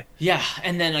it that way. Yeah,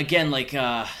 and then again, like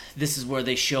this is where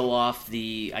they show off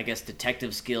the, I guess,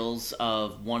 detective skills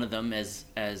of one of them, as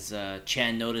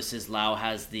Chan notices Lau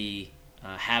has the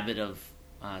habit of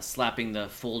slapping the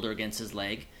folder against his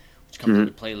leg, which comes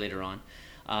into play later on.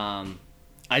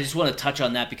 I just want to touch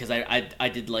on that because I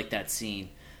did like that scene.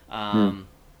 And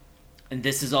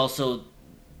this is also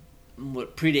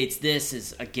what predates this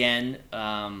is, again,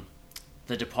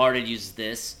 The Departed uses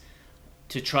this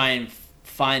to try and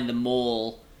find the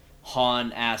mole.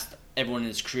 Han asked everyone in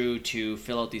his crew to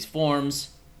fill out these forms,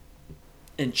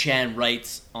 and Chan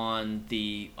writes on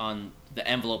the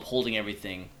envelope holding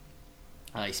everything.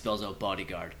 He spells out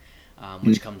bodyguard,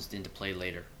 which comes into play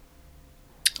later.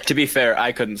 To be fair,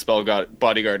 I couldn't spell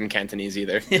bodyguard in Cantonese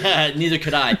either. Yeah, neither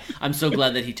could I. I'm so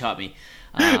glad that he taught me.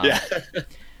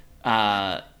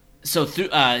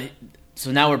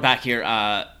 So now we're back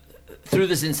here. Through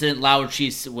this incident, Lau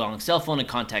retrieves Welling's cell phone and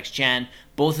contacts Chan.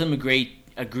 Both of them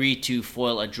agree to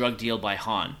foil a drug deal by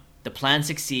Han. The plan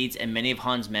succeeds, and many of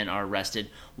Han's men are arrested,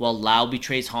 while Lau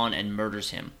betrays Han and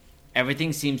murders him.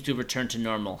 Everything seems to have returned to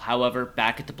normal. However,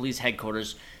 back at the police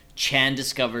headquarters, Chan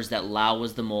discovers that Lau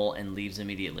was the mole and leaves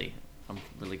immediately. I'm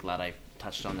really glad I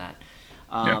touched on that.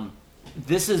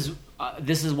 This is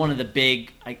one of the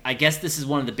big. I guess this is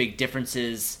one of the big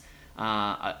differences.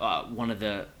 One of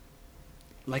the,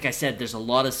 like I said, there's a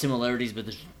lot of similarities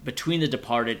between The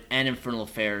Departed and Infernal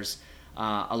Affairs.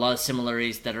 A lot of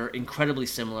similarities that are incredibly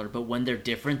similar, but when they're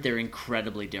different, they're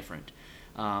incredibly different.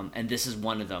 And this is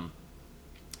one of them.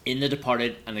 In The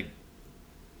Departed, and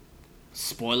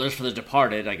spoilers for The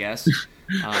Departed, I guess.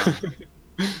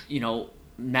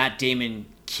 Matt Damon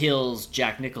kills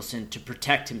Jack Nicholson to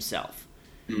protect himself.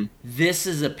 This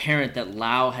is apparent that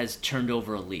Lau has turned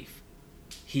over a leaf.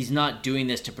 He's not doing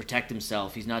this to protect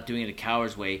himself. He's not doing it a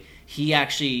coward's way. He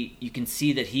actually, you can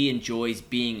see that he enjoys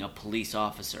being a police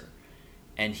officer.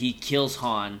 And he kills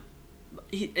Han.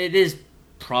 It is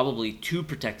probably to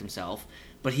protect himself,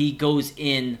 but he goes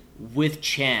in with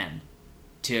Chan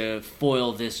to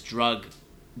foil this drug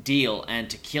deal and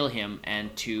to kill him,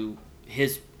 and you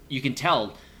can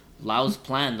tell Lau's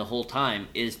plan the whole time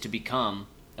is to become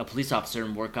a police officer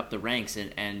and work up the ranks,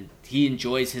 and he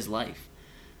enjoys his life.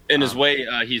 In his way,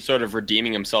 he's sort of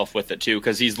redeeming himself with it too,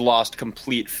 because he's lost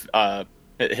complete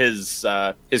his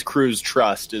crew's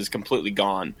trust is completely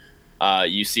gone.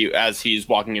 You see as he's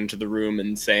walking into the room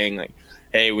and saying like,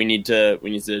 "Hey, we need to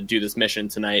do this mission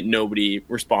tonight." Nobody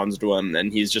responds to him,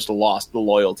 and he's just lost the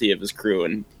loyalty of his crew,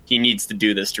 and he needs to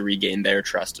do this to regain their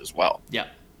trust as well. Yeah,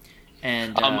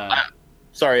 and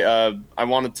sorry, I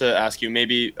wanted to ask you.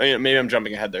 Maybe I'm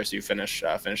jumping ahead there, so you finish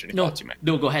any thoughts you make.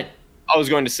 No, go ahead. I was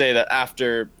going to say that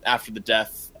after the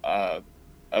death of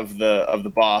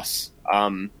the boss,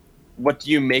 what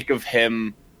do you make of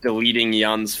him deleting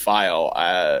Yun's file?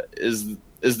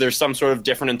 Is there some sort of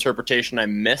different interpretation I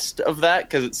missed of that?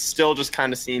 Because it still just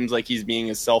kind of seems like he's being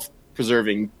a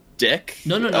self-preserving dick.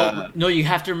 No. You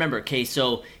have to remember. Okay,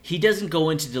 so he doesn't go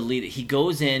in to delete it. He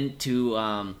goes in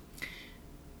to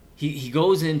he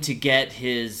goes in to get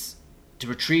to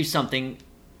retrieve something,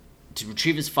 to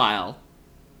retrieve his file.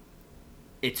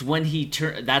 It's when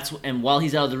and while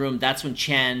he's out of the room, that's when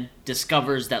Chan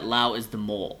discovers that Lau is the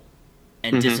mole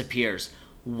and disappears.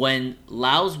 When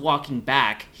Lau's walking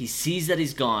back, he sees that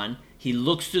he's gone. He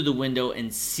looks through the window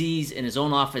and sees in his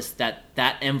own office that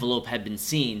envelope had been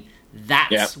seen.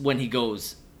 That's when he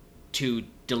goes to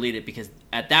delete it, because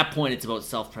at that point it's about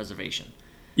self-preservation.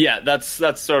 Yeah, that's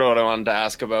sort of what I wanted to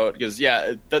ask about, because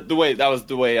that was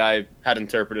the way I had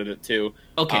interpreted it too.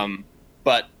 Okay.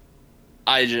 But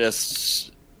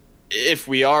if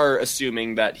we are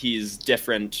assuming that he's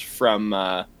different from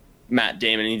Matt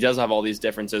Damon, and he does have all these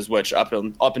differences, which up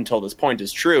until this point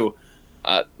is true,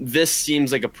 this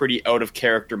seems like a pretty out of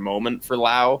character moment for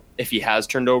Lau if he has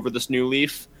turned over this new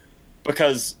leaf,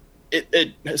 because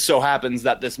it so happens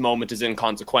that this moment is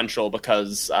inconsequential,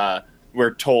 because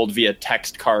we're told via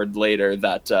text card later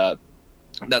that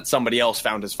somebody else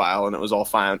found his file and it was all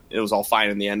fine. It was all fine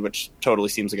in the end, which totally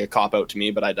seems like a cop out to me,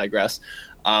 but I digress.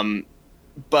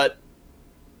 But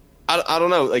I don't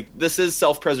know. Like, this is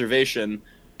self-preservation,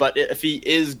 but if he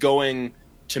is going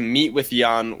to meet with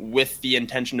Yun with the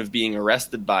intention of being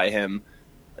arrested by him,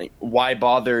 like, why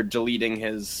bother deleting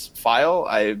his file?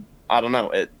 I don't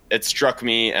know. It struck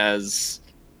me as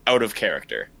out of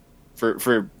character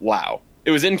for Lau. It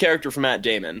was in character for Matt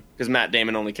Damon, because Matt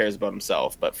Damon only cares about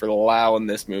himself. But for Lau in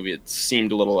this movie, it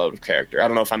seemed a little out of character. I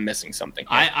don't know if I'm missing something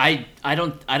here. I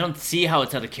don't see how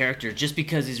it's out of character. Just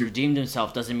because he's redeemed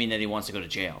himself doesn't mean that he wants to go to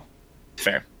jail.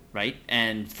 Fair. Right?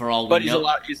 And for all we know...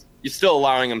 But he's still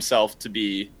allowing himself to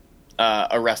be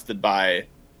arrested by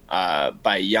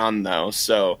Yan, though.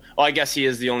 So, well, I guess he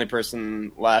is the only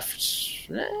person left.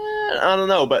 I don't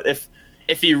know, but if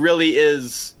he really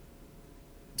is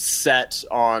set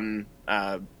on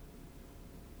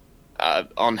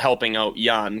helping out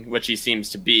Yan, which he seems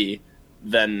to be,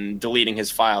 then deleting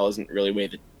his file isn't really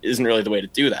the way to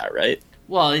do that, right?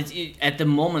 Well, at the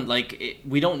moment,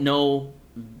 we don't know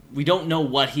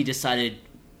what he decided.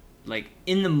 Like,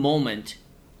 in the moment,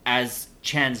 as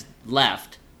Chan's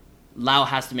left, Lau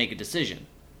has to make a decision.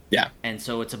 Yeah. And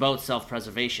so it's about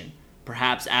self-preservation.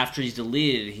 Perhaps after he's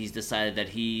deleted, he's decided that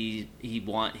he's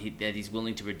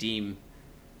willing to redeem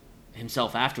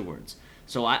himself afterwards.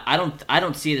 So I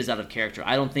don't see it as out of character.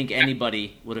 I don't think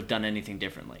anybody would have done anything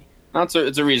differently. It's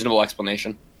a reasonable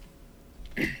explanation.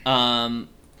 Chan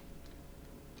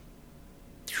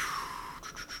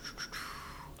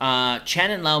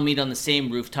and Lau meet on the same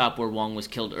rooftop where Wong was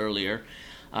killed earlier.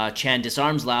 Chan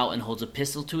disarms Lau and holds a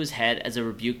pistol to his head as a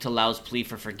rebuke to Lau's plea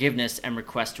for forgiveness and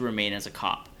request to remain as a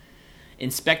cop.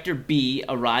 Inspector B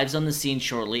arrives on the scene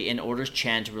shortly and orders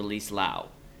Chan to release Lau.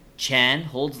 Chan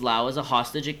holds Lau as a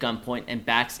hostage at gunpoint and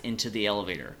backs into the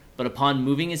elevator. But upon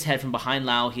moving his head from behind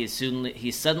Lau, he is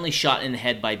suddenly shot in the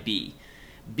head by B.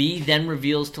 B then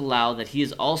reveals to Lau that he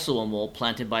is also a mole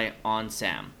planted by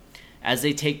Sam. As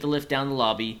they take the lift down the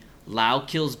lobby, Lau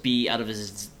kills B out of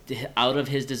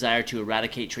his desire to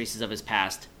eradicate traces of his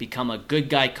past, become a good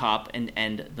guy cop, and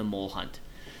end the mole hunt.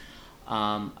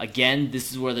 Again,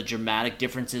 this is where the dramatic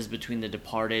differences between The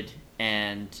Departed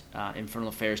and Infernal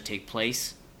Affairs take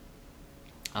place.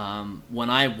 When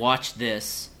I watched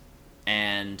this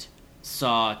and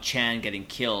saw Chan getting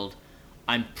killed,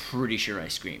 I'm pretty sure I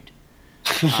screamed.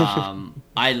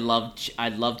 I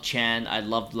loved Chan. I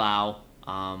loved Lau.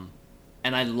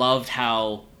 And I loved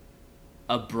how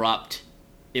abrupt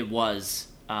it was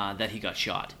that he got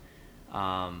shot.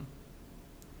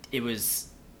 It was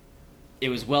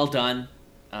well done.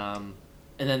 And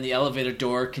then the elevator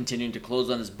door continuing to close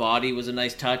on his body was a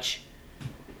nice touch.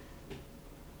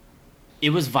 It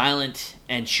was violent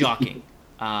and shocking.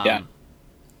 Yeah.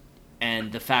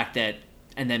 And the fact that,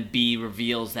 and then B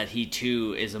reveals that he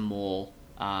too is a mole,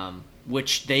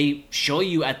 which they show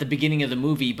you at the beginning of the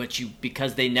movie, but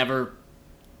because they never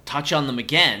touch on them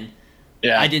again,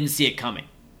 I didn't see it coming.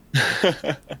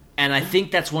 And I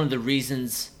think that's one of the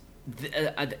reasons.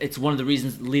 It's one of the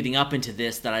reasons leading up into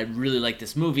this that I really like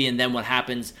this movie. And then what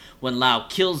happens when Lau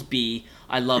kills B,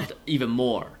 I loved even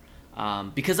more.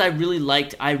 Because I really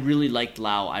liked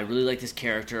Lau. I really liked his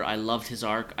character. I loved his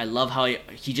arc. I love how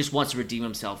he just wants to redeem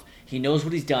himself. He knows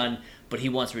what he's done, but he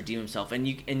wants to redeem himself. And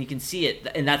you can see it.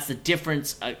 And that's the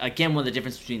difference. Again, one of the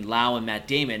differences between Lau and Matt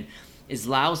Damon is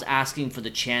Lau's asking for the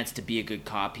chance to be a good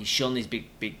cop. He's shown he's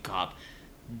big cop.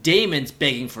 Damon's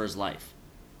begging for his life.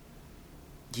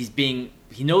 He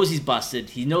knows he's busted.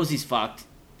 He knows he's fucked.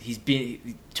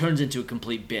 He turns into a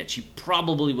complete bitch. He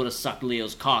probably would have sucked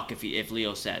Leo's cock if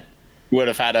Leo said. Would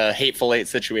have had a Hateful Eight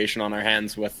situation on our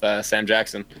hands with Sam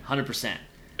Jackson. 100%.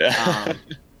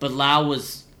 But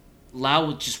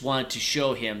Lau just wanted to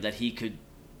show him that he could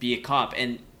be a cop,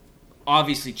 and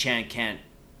obviously Chan can't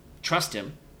trust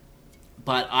him.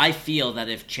 But I feel that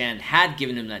if Chan had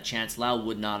given him that chance, Lau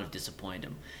would not have disappointed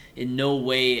him. In no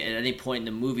way at any point in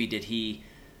the movie did he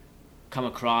come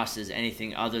across as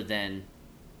anything other than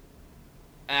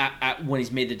when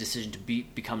he's made the decision to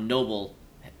become noble,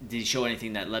 did he show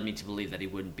anything that led me to believe that he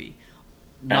wouldn't be.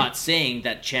 Not saying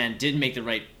that Chan did make the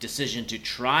right decision to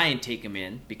try and take him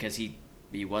in, because he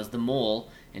was the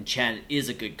mole, and Chan is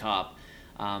a good cop.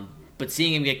 But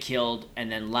seeing him get killed,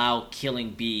 and then Lau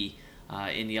killing B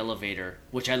in the elevator,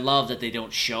 which I love that they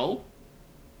don't show.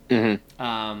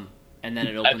 Mm-hmm. And then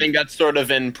it opens. I think that's sort of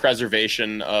in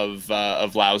preservation of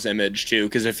Lau's image too,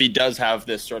 because if he does have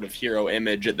this sort of hero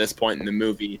image at this point in the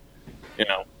movie,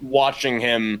 watching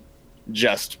him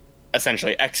just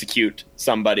essentially execute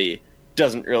somebody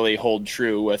doesn't really hold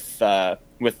true with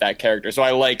that character. So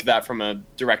I like that from a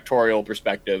directorial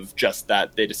perspective, just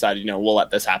that they decided, we'll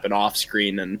let this happen off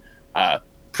screen and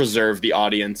preserve the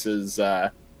audience's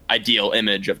ideal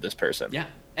image of this person. Yeah.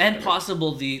 And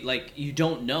possible you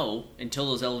don't know until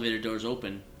those elevator doors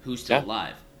open who's still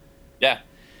alive. Yeah.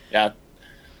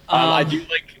 I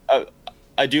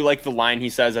do like the line he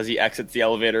says as he exits the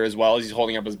elevator as well, as he's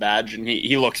holding up his badge, and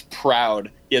he looks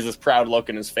proud. He has this proud look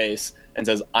in his face and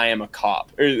says, "I am a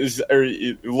cop." Or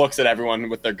he looks at everyone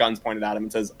with their guns pointed at him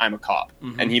and says, "I'm a cop."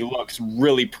 Mm-hmm. And he looks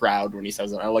really proud when he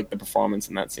says that. I like the performance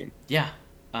in that scene. Yeah.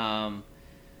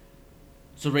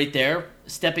 So right there,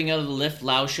 stepping out of the lift,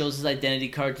 Lau shows his identity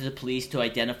card to the police to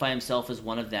identify himself as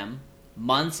one of them.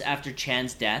 Months after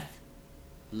Chan's death,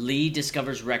 Lee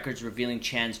discovers records revealing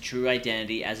Chan's true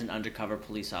identity as an undercover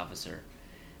police officer.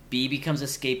 B becomes a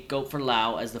scapegoat for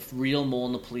Lau as the real mole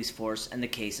in the police force, and the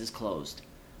case is closed.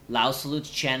 Lau salutes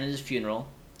Chan at his funeral.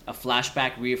 A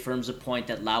flashback reaffirms a point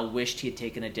that Lau wished he had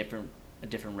taken a different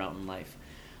route in life,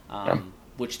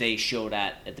 which they showed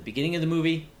at the beginning of the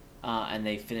movie, and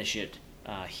they finish it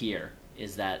here,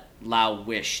 is that Lau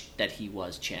wished that he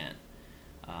was Chan.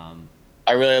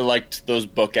 I really liked those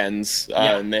bookends,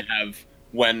 and they have,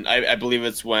 when I believe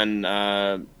it's when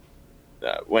Jan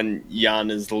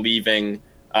is leaving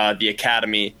the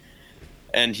academy,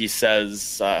 and he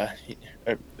says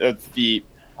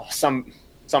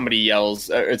somebody yells,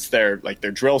 it's their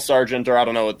drill sergeant, or I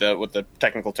don't know what the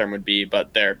technical term would be,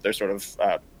 but they're sort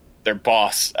of their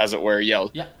boss, as it were,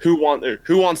 yells, who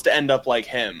wants to end up like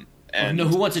him? And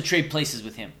who wants to trade places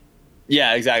with him?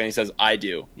 Yeah, exactly. He says, I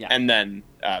do. Yeah. And then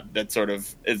that sort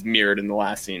of is mirrored in the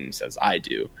last scene. He says, I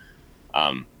do.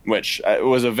 Which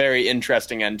was a very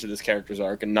interesting end to this character's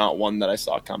arc, and not one that I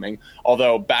saw coming.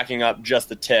 Although, backing up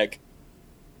just a tick,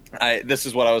 this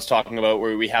is what I was talking about,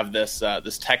 where we have this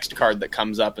text card that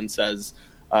comes up and says,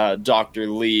 Dr.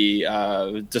 Lee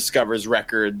discovers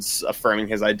records affirming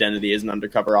his identity as an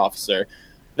undercover officer.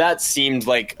 That seemed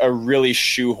like a really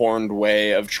shoehorned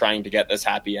way of trying to get this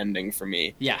happy ending for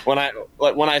me. Yeah. When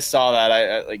I saw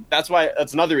that,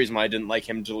 that's another reason why I didn't like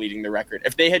him deleting the record.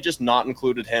 If they had just not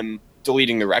included him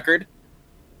deleting the record,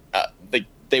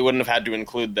 they wouldn't have had to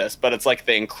include this. But it's like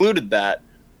they included that,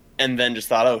 and then just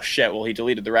thought, oh shit, well, he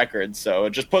deleted the record, so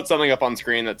just put something up on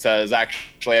screen that says,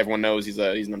 actually, everyone knows he's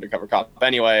an undercover cop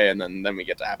anyway, and then we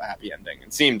get to have a happy ending.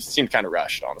 It seemed kind of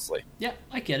rushed, honestly. Yeah,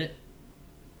 I get it.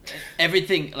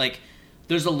 Everything,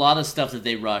 there's a lot of stuff that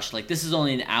they rush. This is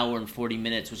only an hour and 40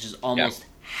 minutes, which is almost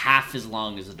half as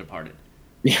long as The Departed.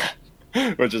 Yeah,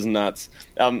 which is nuts.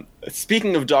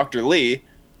 Speaking of Dr. Lee,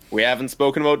 we haven't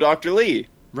spoken about Dr. Lee.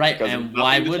 Right, and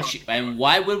why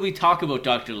would we talk about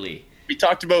Dr. Lee? We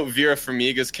talked about Vera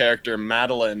Farmiga's character,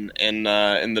 Madeline, in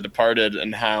The Departed,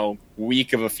 and how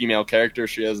weak of a female character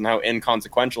she is and how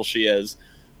inconsequential she is.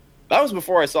 That was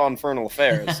before I saw Infernal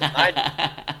Affairs.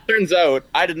 Turns out,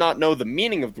 I did not know the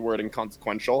meaning of the word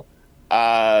inconsequential.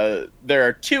 There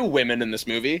are two women in this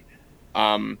movie,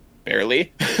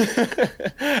 barely.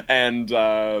 And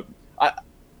I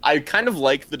kind of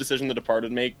like the decision The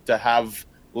Departed make to have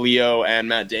Leo and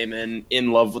Matt Damon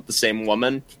in love with the same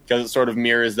woman, because it sort of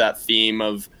mirrors that theme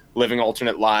of living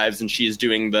alternate lives, and she's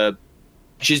doing the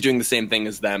same thing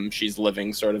as them. She's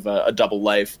living sort of a double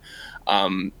life.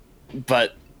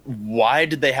 But why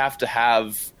did they have to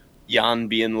have Jan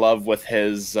be in love with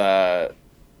his therapist?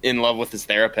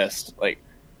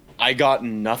 I got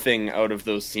nothing out of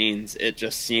those scenes. It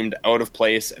just seemed out of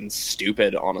place and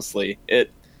stupid, honestly.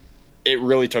 It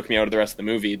really took me out of the rest of the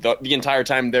movie. The entire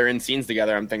time they're in scenes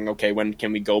together, I'm thinking, okay, when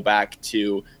can we go back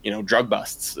to, drug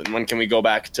busts? And when can we go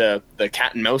back to the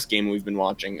cat and mouse game we've been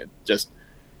watching? It just,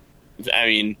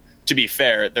 to be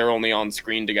fair, they're only on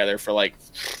screen together for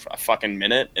a fucking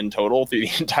minute in total through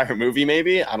the entire movie,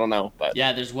 maybe? I don't know. But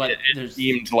yeah, it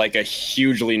seemed like a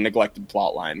hugely neglected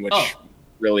plot line, which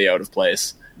really out of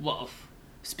place. Well,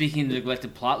 speaking of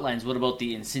neglected plot lines, what about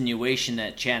the insinuation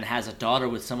that Chan has a daughter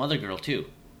with some other girl, too?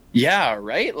 Yeah,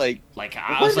 right?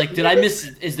 I was like, did I miss...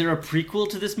 Is there a prequel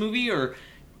to this movie? Or,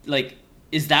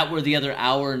 is that where the other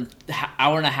hour and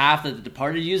a half that The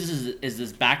Departed uses is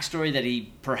this backstory that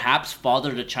he perhaps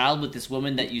fathered a child with this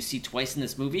woman that you see twice in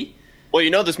this movie?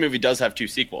 Well, this movie does have two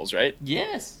sequels, right?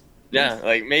 Yes.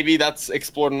 Yeah, maybe that's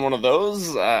explored in one of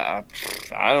those. I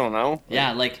don't know.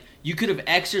 Yeah, you could have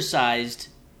exercised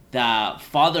the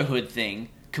fatherhood thing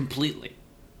completely.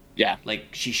 Yeah.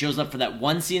 She shows up for that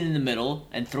one scene in the middle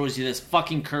and throws you this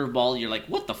fucking curveball. You're like,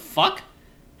 what the fuck?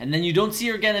 And then you don't see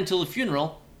her again until the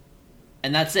funeral,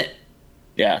 and that's it.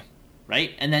 Yeah.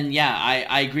 Right? And then,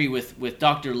 I agree with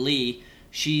Dr. Lee.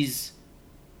 She's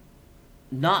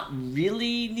not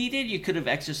really needed. You could have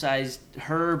exercised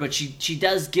her, but she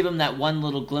does give him that one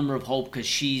little glimmer of hope, because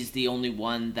she's the only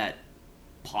one that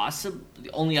the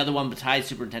only other one besides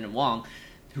Superintendent Wong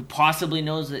who possibly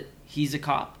knows that he's a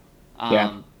cop.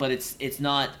 But it's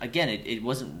not, again, it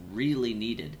wasn't really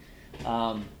needed.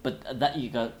 But that, you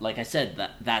got, like I said,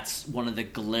 that's one of the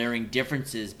glaring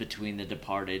differences between The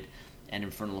Departed and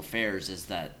Infernal Affairs, is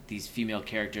that these female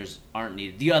characters aren't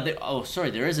needed.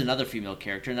 There is another female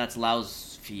character, and that's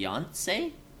Lau's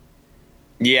fiance?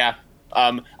 Yeah.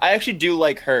 I actually do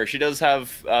like her. She does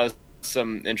have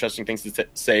some interesting things to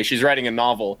say. She's writing a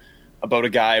novel about a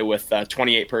guy with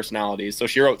 28 personalities. So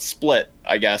she wrote Split,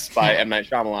 I guess, by M. Night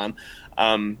Shyamalan.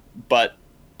 But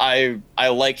I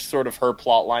liked sort of her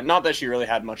plot line. Not that she really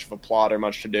had much of a plot or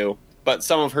much to do, but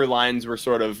some of her lines were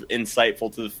sort of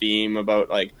insightful to the theme about,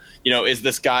 like, is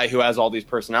this guy who has all these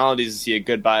personalities, is he a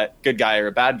good guy or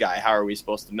a bad guy? How are we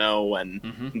supposed to know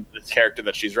when this character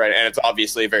that she's writing? And it's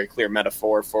obviously a very clear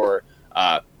metaphor for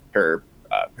her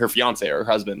fiance or her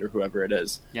husband or whoever it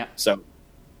is. Yeah. So,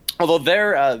 although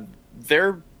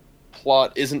their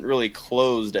plot isn't really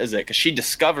closed, is it? Because she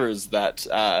discovers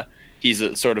that he's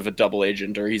a sort of a double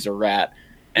agent, or he's a rat,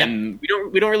 and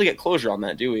we don't really get closure on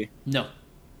that, do we? No.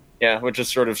 Yeah, which is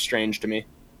sort of strange to me.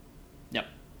 Yep.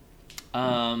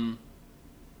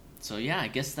 So yeah, I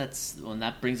guess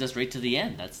that brings us right to the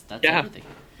end. That's everything.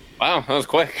 Wow, that was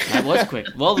quick. That was quick.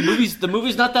 Well, the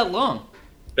movie's not that long.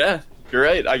 Yeah, you're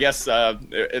right. I guess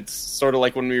it's sort of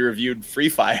like when we reviewed Free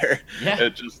Fire. Yeah.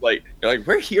 It's just like, you're like,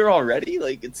 we're here already?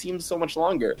 Like, it seems so much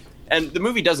longer. And the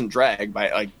movie doesn't drag by,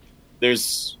 like,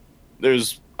 there's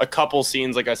a couple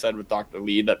scenes, like I said, with Dr.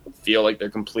 Lee that feel like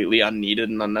they're completely unneeded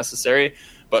and unnecessary.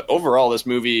 But overall, this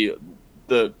movie,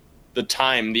 the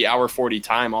hour 40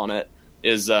 time on it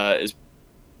is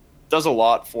does a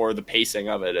lot for the pacing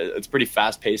of it. It's a pretty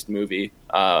fast paced movie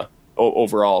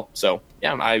overall. So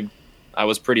yeah, I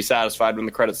was pretty satisfied when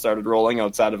the credits started rolling,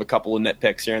 outside of a couple of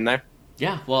nitpicks here and there.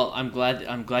 Yeah, well, I'm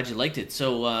glad you liked it.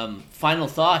 So final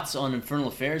thoughts on Infernal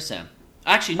Affairs, Sam?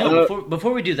 Actually, no.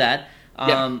 Before we do that,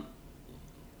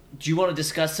 do you want to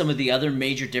discuss some of the other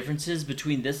major differences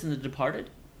between this and The Departed?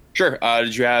 Sure.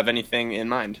 Did you have anything in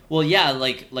mind? Well, yeah,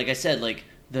 like I said, like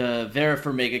the Vera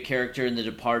Farmiga character in The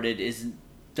Departed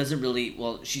doesn't really.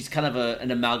 Well, she's kind of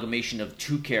an amalgamation of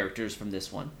two characters from this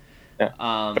one. Yeah.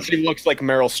 But she looks like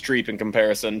Meryl Streep in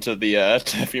comparison to the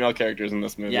female characters in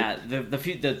this movie. Yeah,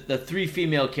 the three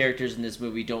female characters in this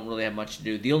movie don't really have much to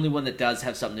do. The only one that does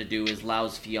have something to do is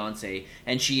Lau's fiance,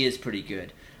 and she is pretty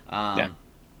good.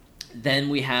 Then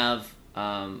we have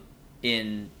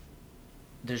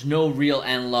there's no real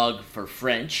analog for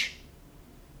French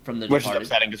from The Departed. Which is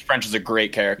upsetting, because French is a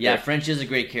great character. Yeah, French is a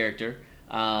great character.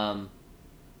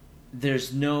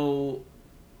 There's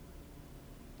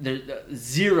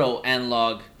zero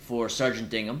analog for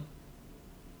Sergeant Dingham.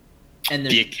 And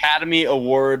the Academy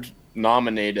Award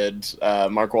nominated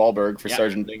Mark Wahlberg for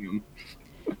Sergeant Dingham.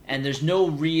 And there's no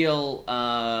real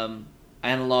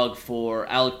analog for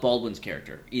Alec Baldwin's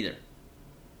character either.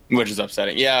 Which is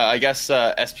upsetting. Yeah, I guess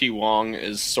S.P. Wong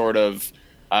is sort of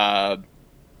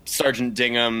Sergeant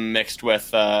Dingham mixed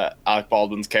with Alec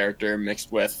Baldwin's character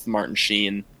mixed with Martin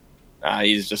Sheen.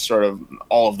 He's just sort of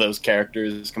all of those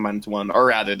characters combined into one. Or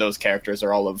rather, those characters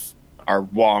are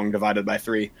Wong divided by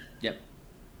 3. Yep.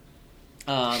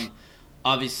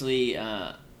 Obviously,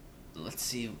 let's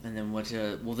see, and then what?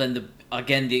 Well, then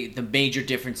the major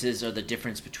differences are the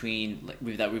difference between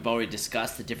that we've already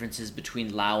discussed, the differences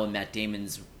between Lau and Matt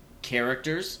Damon's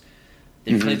characters.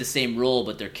 They play the same role,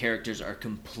 but their characters are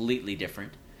completely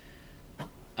different.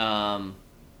 Han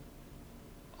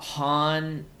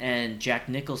and Jack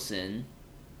Nicholson,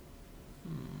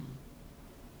 I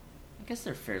guess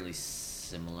they're fairly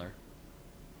similar.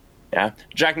 Yeah,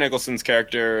 Jack Nicholson's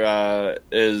character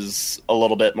is a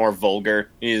little bit more vulgar.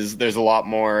 There's a lot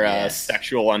more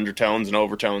sexual undertones and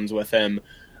overtones with him.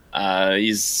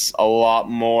 He's a lot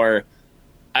more.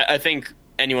 I think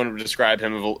anyone would describe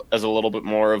him as a little bit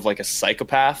more of like a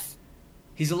psychopath.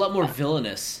 He's a lot more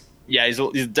villainous. Yeah,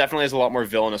 he definitely has a lot more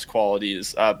villainous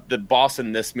qualities. The boss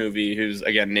in this movie, whose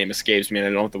again name escapes me, and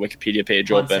I don't have the Wikipedia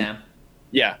page open. Sam.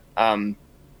 Yeah,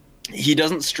 he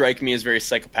doesn't strike me as very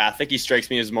psychopathic. He strikes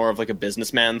me as more of like a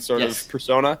businessman sort of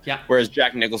persona. Yeah. Whereas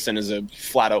Jack Nicholson is a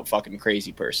flat out fucking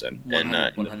crazy person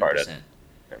 100%. in Departed.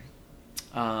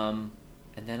 And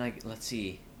then let's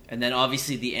see. And then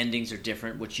obviously the endings are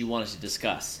different, which you wanted to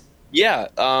discuss. Yeah.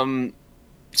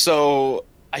 So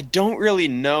I don't really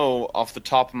know off the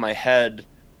top of my head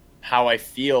how I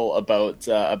feel about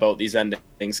these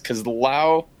endings, because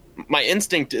Lau. My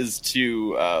instinct is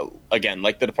to, again,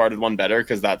 like The Departed one better,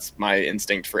 because that's my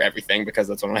instinct for everything, because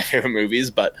that's one of my favorite movies,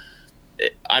 but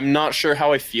I'm not sure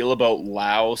how I feel about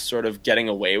Lau sort of getting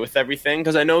away with everything,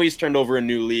 because I know he's turned over a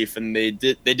new leaf, and they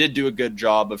did do a good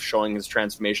job of showing his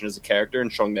transformation as a character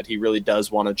and showing that he really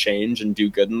does want to change and do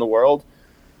good in the world.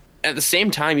 At the same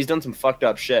time, he's done some fucked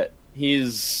up shit.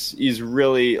 He's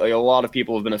really, like, a lot of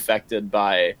people have been affected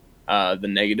by the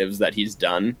negatives that he's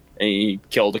done. And he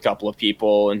killed a couple of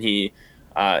people, and he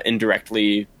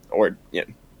indirectly, or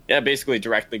basically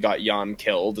directly got Jan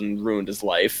killed and ruined his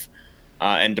life,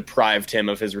 and deprived him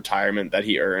of his retirement that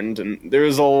he earned. And there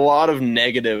was a lot of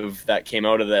negative that came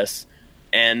out of this,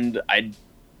 and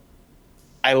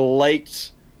I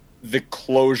liked the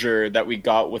closure that we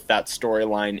got with that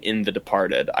storyline in The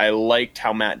Departed. I liked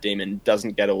how Matt Damon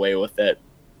doesn't get away with it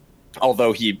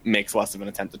although he makes less of an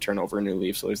attempt to turn over a new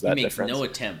leaf, so there's that He makes difference. no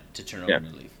attempt to turn over a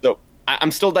new leaf. So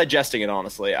I'm still digesting it,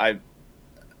 honestly. I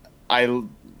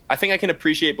think I can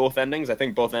appreciate both endings. I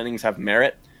think both endings have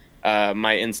merit.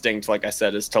 My instinct, like I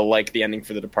said, is to like the ending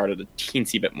for The Departed a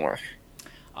teensy bit more.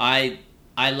 I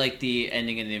like the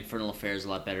ending in the Infernal Affairs a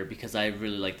lot better because I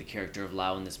really like the character of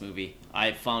Lau in this movie.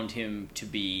 I found him to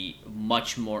be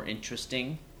much more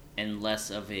interesting and less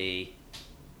of a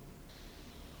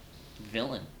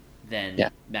villain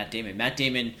than Matt Damon. Matt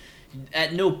Damon,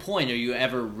 at no point are you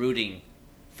ever rooting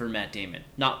for Matt Damon.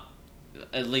 Not,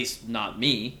 at least not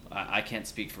me. I can't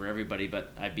speak for everybody,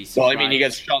 but I'd be surprised. Well, I mean, he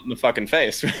gets shot in the fucking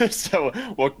face, so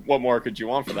what more could you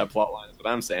want for that plot line is what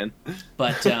I'm saying.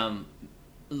 But,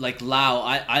 like Lau,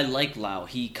 I like Lau.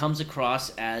 He comes across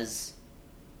as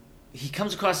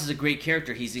a great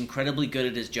character. He's incredibly good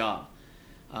at his job.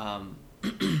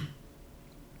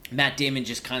 Matt Damon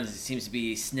just kind of seems to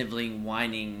be sniveling,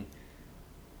 whining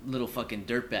little fucking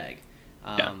dirtbag.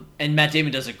 And Matt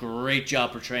Damon does a great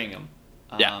job portraying him.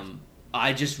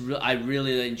 I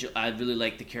really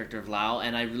like the character of Lau,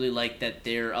 and I really like that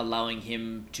they're allowing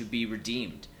him to be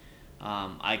redeemed.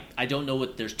 I don't know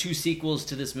what, there's 2 sequels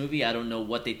to this movie. I don't know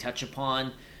what they touch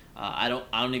upon. I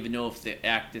don't even know if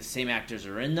the same actors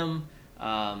are in them.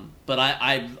 But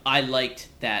I liked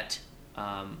that.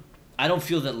 I don't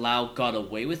feel that Lau got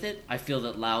away with it. I feel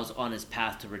that Lau's on his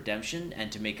path to redemption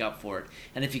and to make up for it.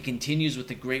 And if he continues with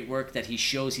the great work that he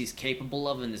shows he's capable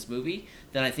of in this movie,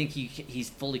 then I think he's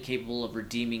fully capable of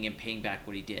redeeming and paying back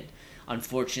what he did.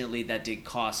 Unfortunately, that did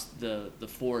cost the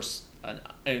Force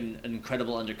an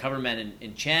incredible undercover man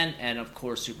in Chan, and of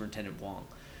course Superintendent Wong.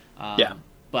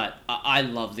 But I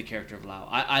love the character of Lau.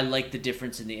 I like the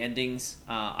difference in the endings.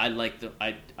 I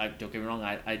don't get me wrong.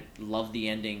 I love the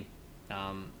ending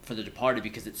for The Departed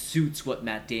because it suits what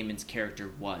Matt Damon's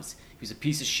character was. He was a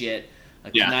piece of shit,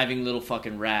 a conniving little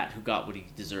fucking rat who got what he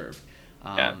deserved.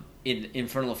 In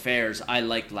Infernal Affairs, I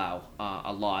liked Lau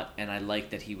a lot, and I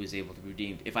liked that he was able to be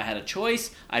redeemed. If I had a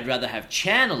choice, I'd rather have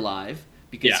Chan alive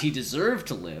because he deserved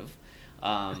to live.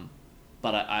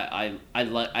 But I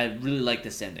really like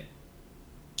this ending.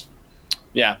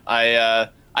 Yeah, I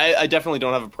definitely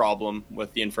don't have a problem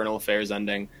with the Infernal Affairs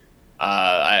ending.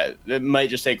 It might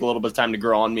just take a little bit of time to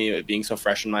grow on me, it being so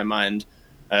fresh in my mind.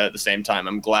 At the same time,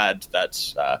 I'm glad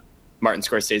that Martin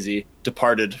Scorsese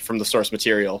departed from the source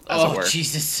material, as it were. Oh,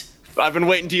 Jesus. I've been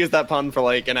waiting to use that pun for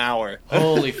like an hour.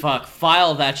 Holy fuck.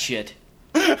 File that shit.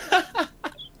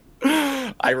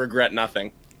 I regret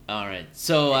nothing. All right.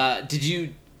 So,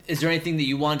 is there anything that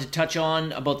you wanted to touch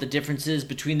on about the differences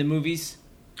between the movies?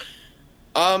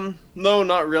 No,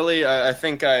 not really. I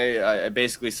think I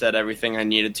basically said everything I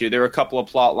needed to. There were a couple of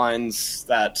plot lines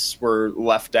that were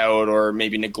left out or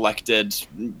maybe neglected,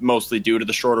 mostly due to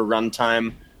the shorter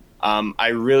runtime. I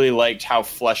really liked how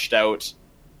fleshed out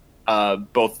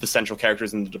both the central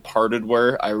characters and The Departed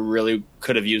were. I really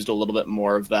could have used a little bit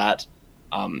more of that,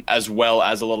 as well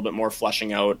as a little bit more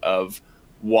fleshing out of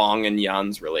Wong and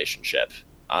Yan's relationship.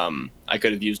 I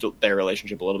could have used their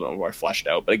relationship a little bit more fleshed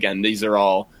out. But again, these are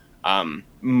all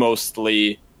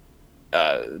mostly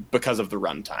because of the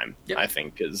runtime. I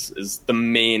think is the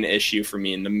main issue for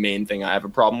me and the main thing I have a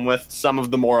problem with. Some of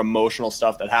the more emotional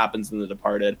stuff that happens in The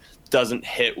Departed doesn't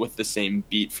hit with the same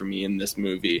beat for me in this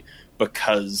movie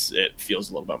because it feels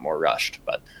a little bit more rushed.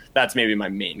 But that's maybe my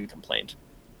main complaint.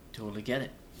 Totally get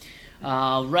it.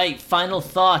 Right, final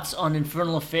thoughts on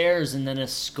Infernal Affairs and then a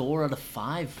score out of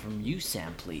 5 from you,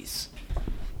 Sam, please.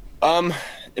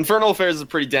 Infernal Affairs is a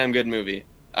pretty damn good movie.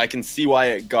 I can see why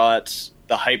it got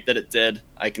the hype that it did.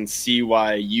 I can see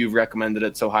why you've recommended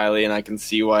it so highly, and I can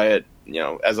see why it,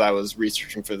 as I was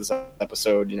researching for this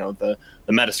episode, the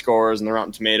Metascores and the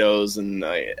Rotten Tomatoes and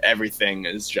everything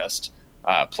is just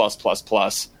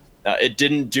plus. It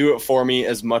didn't do it for me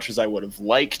as much as I would have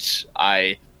liked.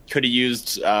 I could have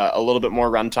used a little bit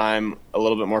more runtime, a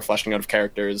little bit more fleshing out of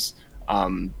characters,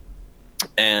 and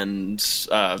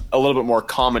a little bit more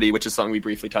comedy, which is something we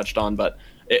briefly touched on, but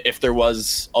if there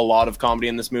was a lot of comedy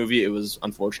in this movie, it was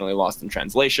unfortunately lost in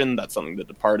translation. That's something The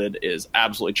Departed is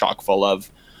absolutely chock full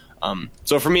of.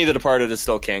 So for me, The Departed is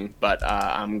still king, but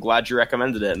I'm glad you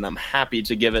recommended it, and I'm happy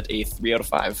to give it a 3 out of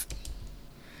 5.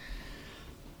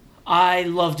 I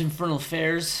loved Infernal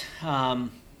Affairs.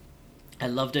 I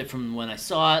loved it from when I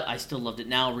saw it. I still loved it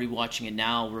now. Rewatching it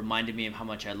now reminded me of how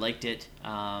much I liked it.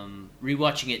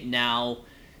 Rewatching it now,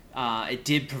 it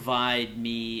did provide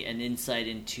me an insight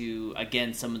into,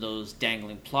 again, some of those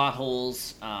dangling plot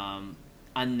holes,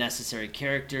 unnecessary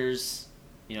characters.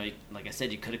 Like I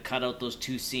said, you could have cut out those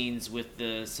 2 scenes with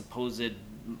the supposed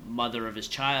mother of his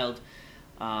child.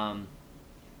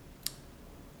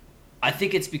 I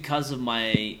think it's because of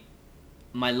my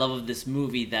love of this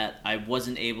movie that I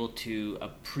wasn't able to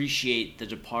appreciate The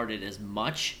Departed as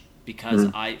much because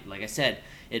like I said,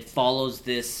 it follows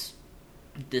this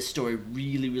story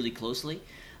really, really closely.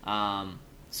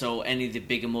 So any of the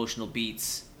big emotional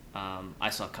beats I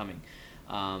saw coming.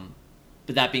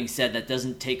 But that being said, that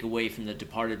doesn't take away from The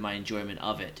Departed my enjoyment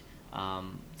of it.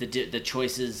 The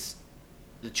choices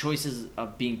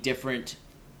of being different,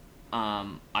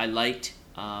 I liked.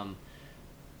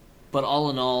 But all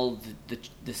in all,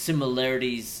 the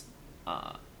similarities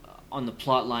on the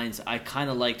plot lines, I kind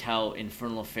of liked how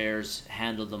Infernal Affairs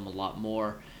handled them a lot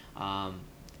more.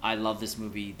 I love this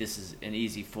movie. This is an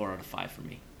easy 4 out of 5 for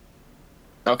me.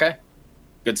 Okay.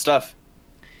 Good stuff.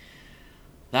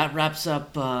 That wraps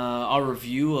up our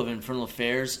review of Infernal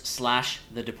Affairs /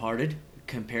 The Departed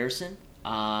comparison.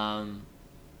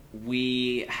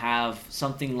 We have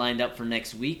something lined up for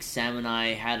next week. Sam and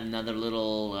I had another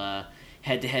little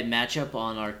head-to-head matchup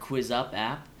on our Quiz Up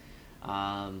app.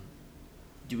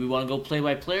 Do we want to go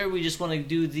play-by-play, or we just want to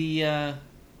do the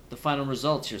final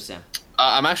results here, Sam?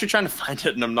 I'm actually trying to find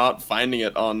it, and I'm not finding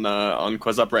it on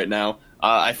Quiz Up right now.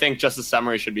 I think just a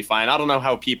summary should be fine. I don't know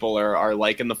how people are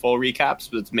liking the full recaps,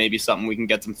 but it's maybe something we can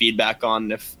get some feedback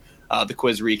on if the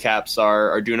quiz recaps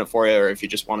are doing it for you, or if you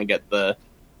just want to get the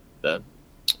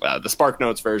Spark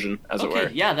Notes version, as it were.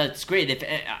 Yeah, that's great. If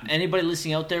anybody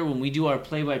listening out there, when we do our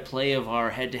play-by-play of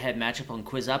our head-to-head matchup on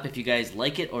Quiz Up, if you guys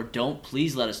like it or don't,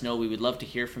 please let us know. We would love to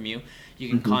hear from you. You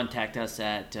can contact us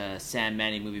at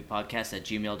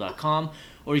sammannymoviepodcast@gmail.com,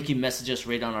 or you can message us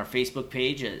right on our Facebook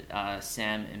page at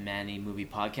Sam and Manny Movie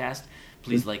Podcast.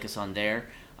 Please like us on there.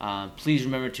 Please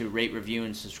remember to rate, review,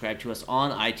 and subscribe to us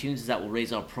on iTunes, as that will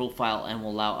raise our profile and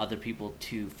will allow other people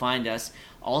to find us.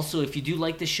 Also, if you do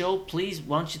like the show, please,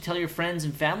 why don't you tell your friends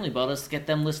and family about us? Get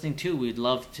them listening too. We'd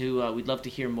love to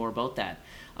hear more about that.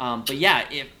 But yeah,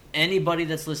 if anybody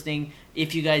that's listening,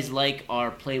 if you guys like our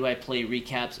play-by-play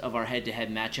recaps of our head-to-head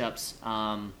matchups,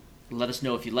 let us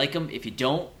know if you like them. If you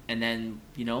don't, and then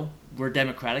we're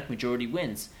democratic, majority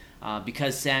wins.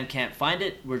 Because Sam can't find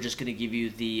it, we're just going to give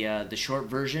you the short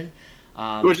version.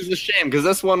 Which is a shame, because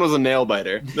this one was a nail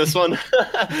biter. This one,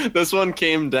 this one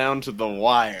came down to the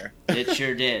wire. It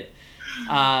sure did.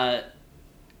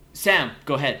 Sam,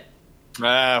 go ahead.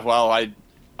 Well, I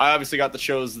obviously got to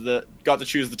choose the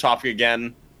topic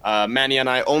again. Manny and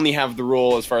I only have the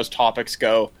rule as far as topics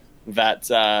go that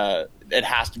it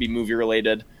has to be movie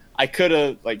related. I could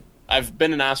have I've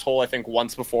been an asshole, I think,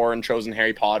 once before and chosen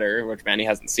Harry Potter, which Manny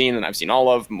hasn't seen, and I've seen all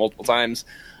of multiple times.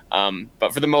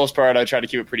 But for the most part, I try to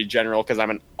keep it pretty general because I'm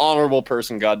an honorable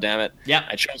person, goddammit. Yeah.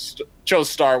 I chose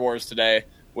Star Wars today,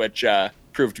 which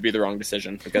proved to be the wrong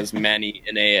decision because Manny,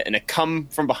 in a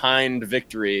come-from-behind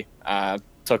victory,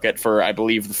 took it for, I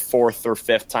believe, the 4th or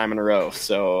 5th time in a row.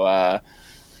 So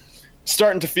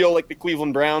starting to feel like the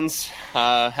Cleveland Browns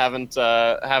haven't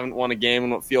won a game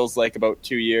in what feels like about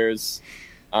 2 years.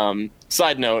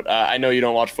 Side note, I know you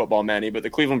don't watch football, Manny, but the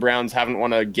Cleveland Browns haven't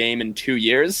won a game in 2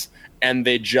 years, and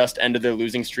they just ended their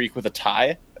losing streak with a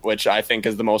tie, which I think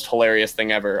is the most hilarious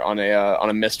thing ever on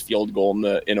a missed field goal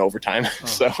in overtime. Oh.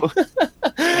 So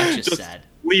that's just sad.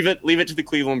 Leave it to the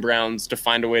Cleveland Browns to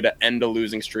find a way to end a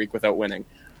losing streak without winning.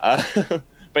 But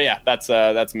yeah,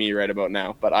 that's me right about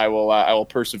now. But I will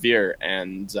persevere,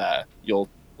 and you'll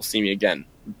see me again.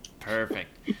 Perfect.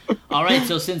 All right,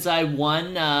 so since I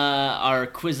won our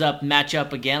Quiz Up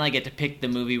matchup again, I get to pick the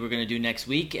movie we're going to do next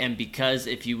week. And because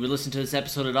if you listen to this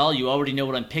episode at all, you already know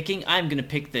what I'm picking. I'm going to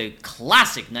pick the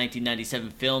classic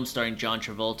 1997 film starring John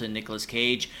Travolta and Nicolas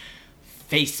Cage,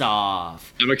 Face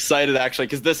Off. I'm excited, actually,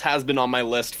 because this has been on my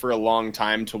list for a long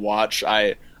time to watch.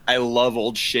 I love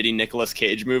old shitty Nicolas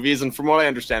Cage movies, and from what I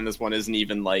understand, this one isn't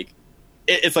even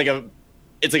it's like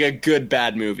a good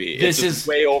bad movie. This is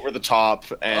way over the top,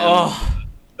 and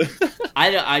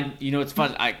it's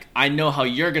fun. I know how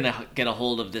you're gonna get a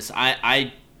hold of this.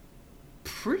 I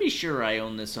pretty sure I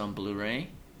own this on Blu-ray.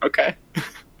 Okay,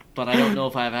 but I don't know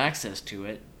if I have access to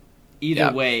it.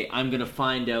 Either way, I'm gonna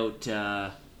find out.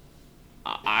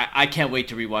 I can't wait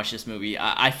to rewatch this movie.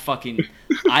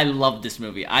 I love this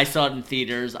movie. I saw it in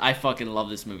theaters. I fucking love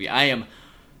this movie.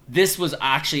 This was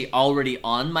actually already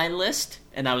on my list,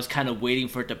 and I was kind of waiting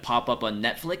for it to pop up on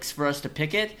Netflix for us to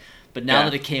pick it. But now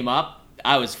that it came up,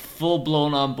 I was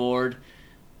full-blown on board.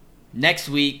 Next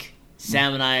week,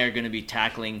 Sam and I are going to be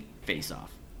tackling Face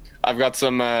Off. I've got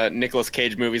some Nicolas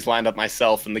Cage movies lined up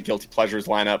myself in the Guilty Pleasures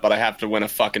lineup, but I have to win a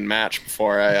fucking match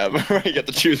before I get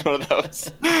to choose one of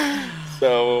those.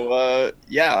 So,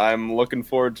 I'm looking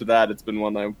forward to that. It's been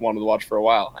one I wanted to watch for a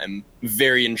while. I'm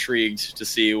very intrigued to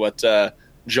see what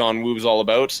John Woo's all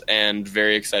about, and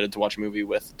very excited to watch a movie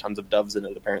with tons of doves in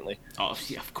it, apparently. Oh,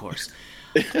 yeah, of course.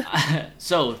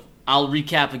 So, I'll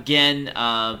recap again.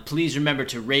 Please remember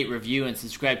to rate, review, and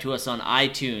subscribe to us on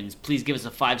iTunes. Please give us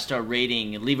a 5-star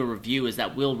rating and leave a review, as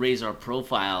that will raise our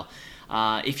profile.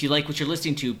 If you like what you're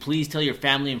listening to, please tell your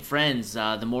family and friends.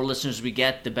 The more listeners we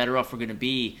get, the better off we're going to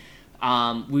be.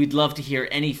 We'd love to hear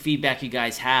any feedback you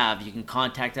guys have. You can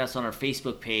contact us on our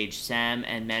Facebook page, Sam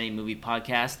and Manny Movie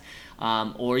Podcast,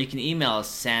 or you can email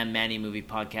us,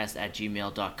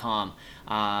 sammannymoviepodcast@gmail.com.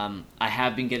 I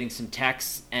have been getting some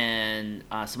texts and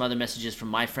some other messages from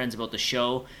my friends about the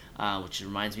show, which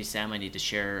reminds me, Sam, I need to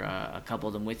share a couple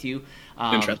of them with you.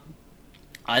 Interesting.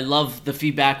 I love the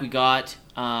feedback we got.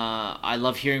 I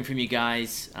love hearing from you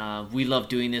guys. We love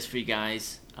doing this for you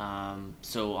guys.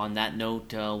 So on that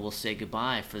note, we'll say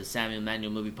goodbye for the Sam and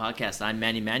Manuel Movie Podcast. I'm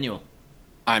Manny Manuel.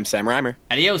 I'm Sam Reimer.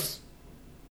 Adios.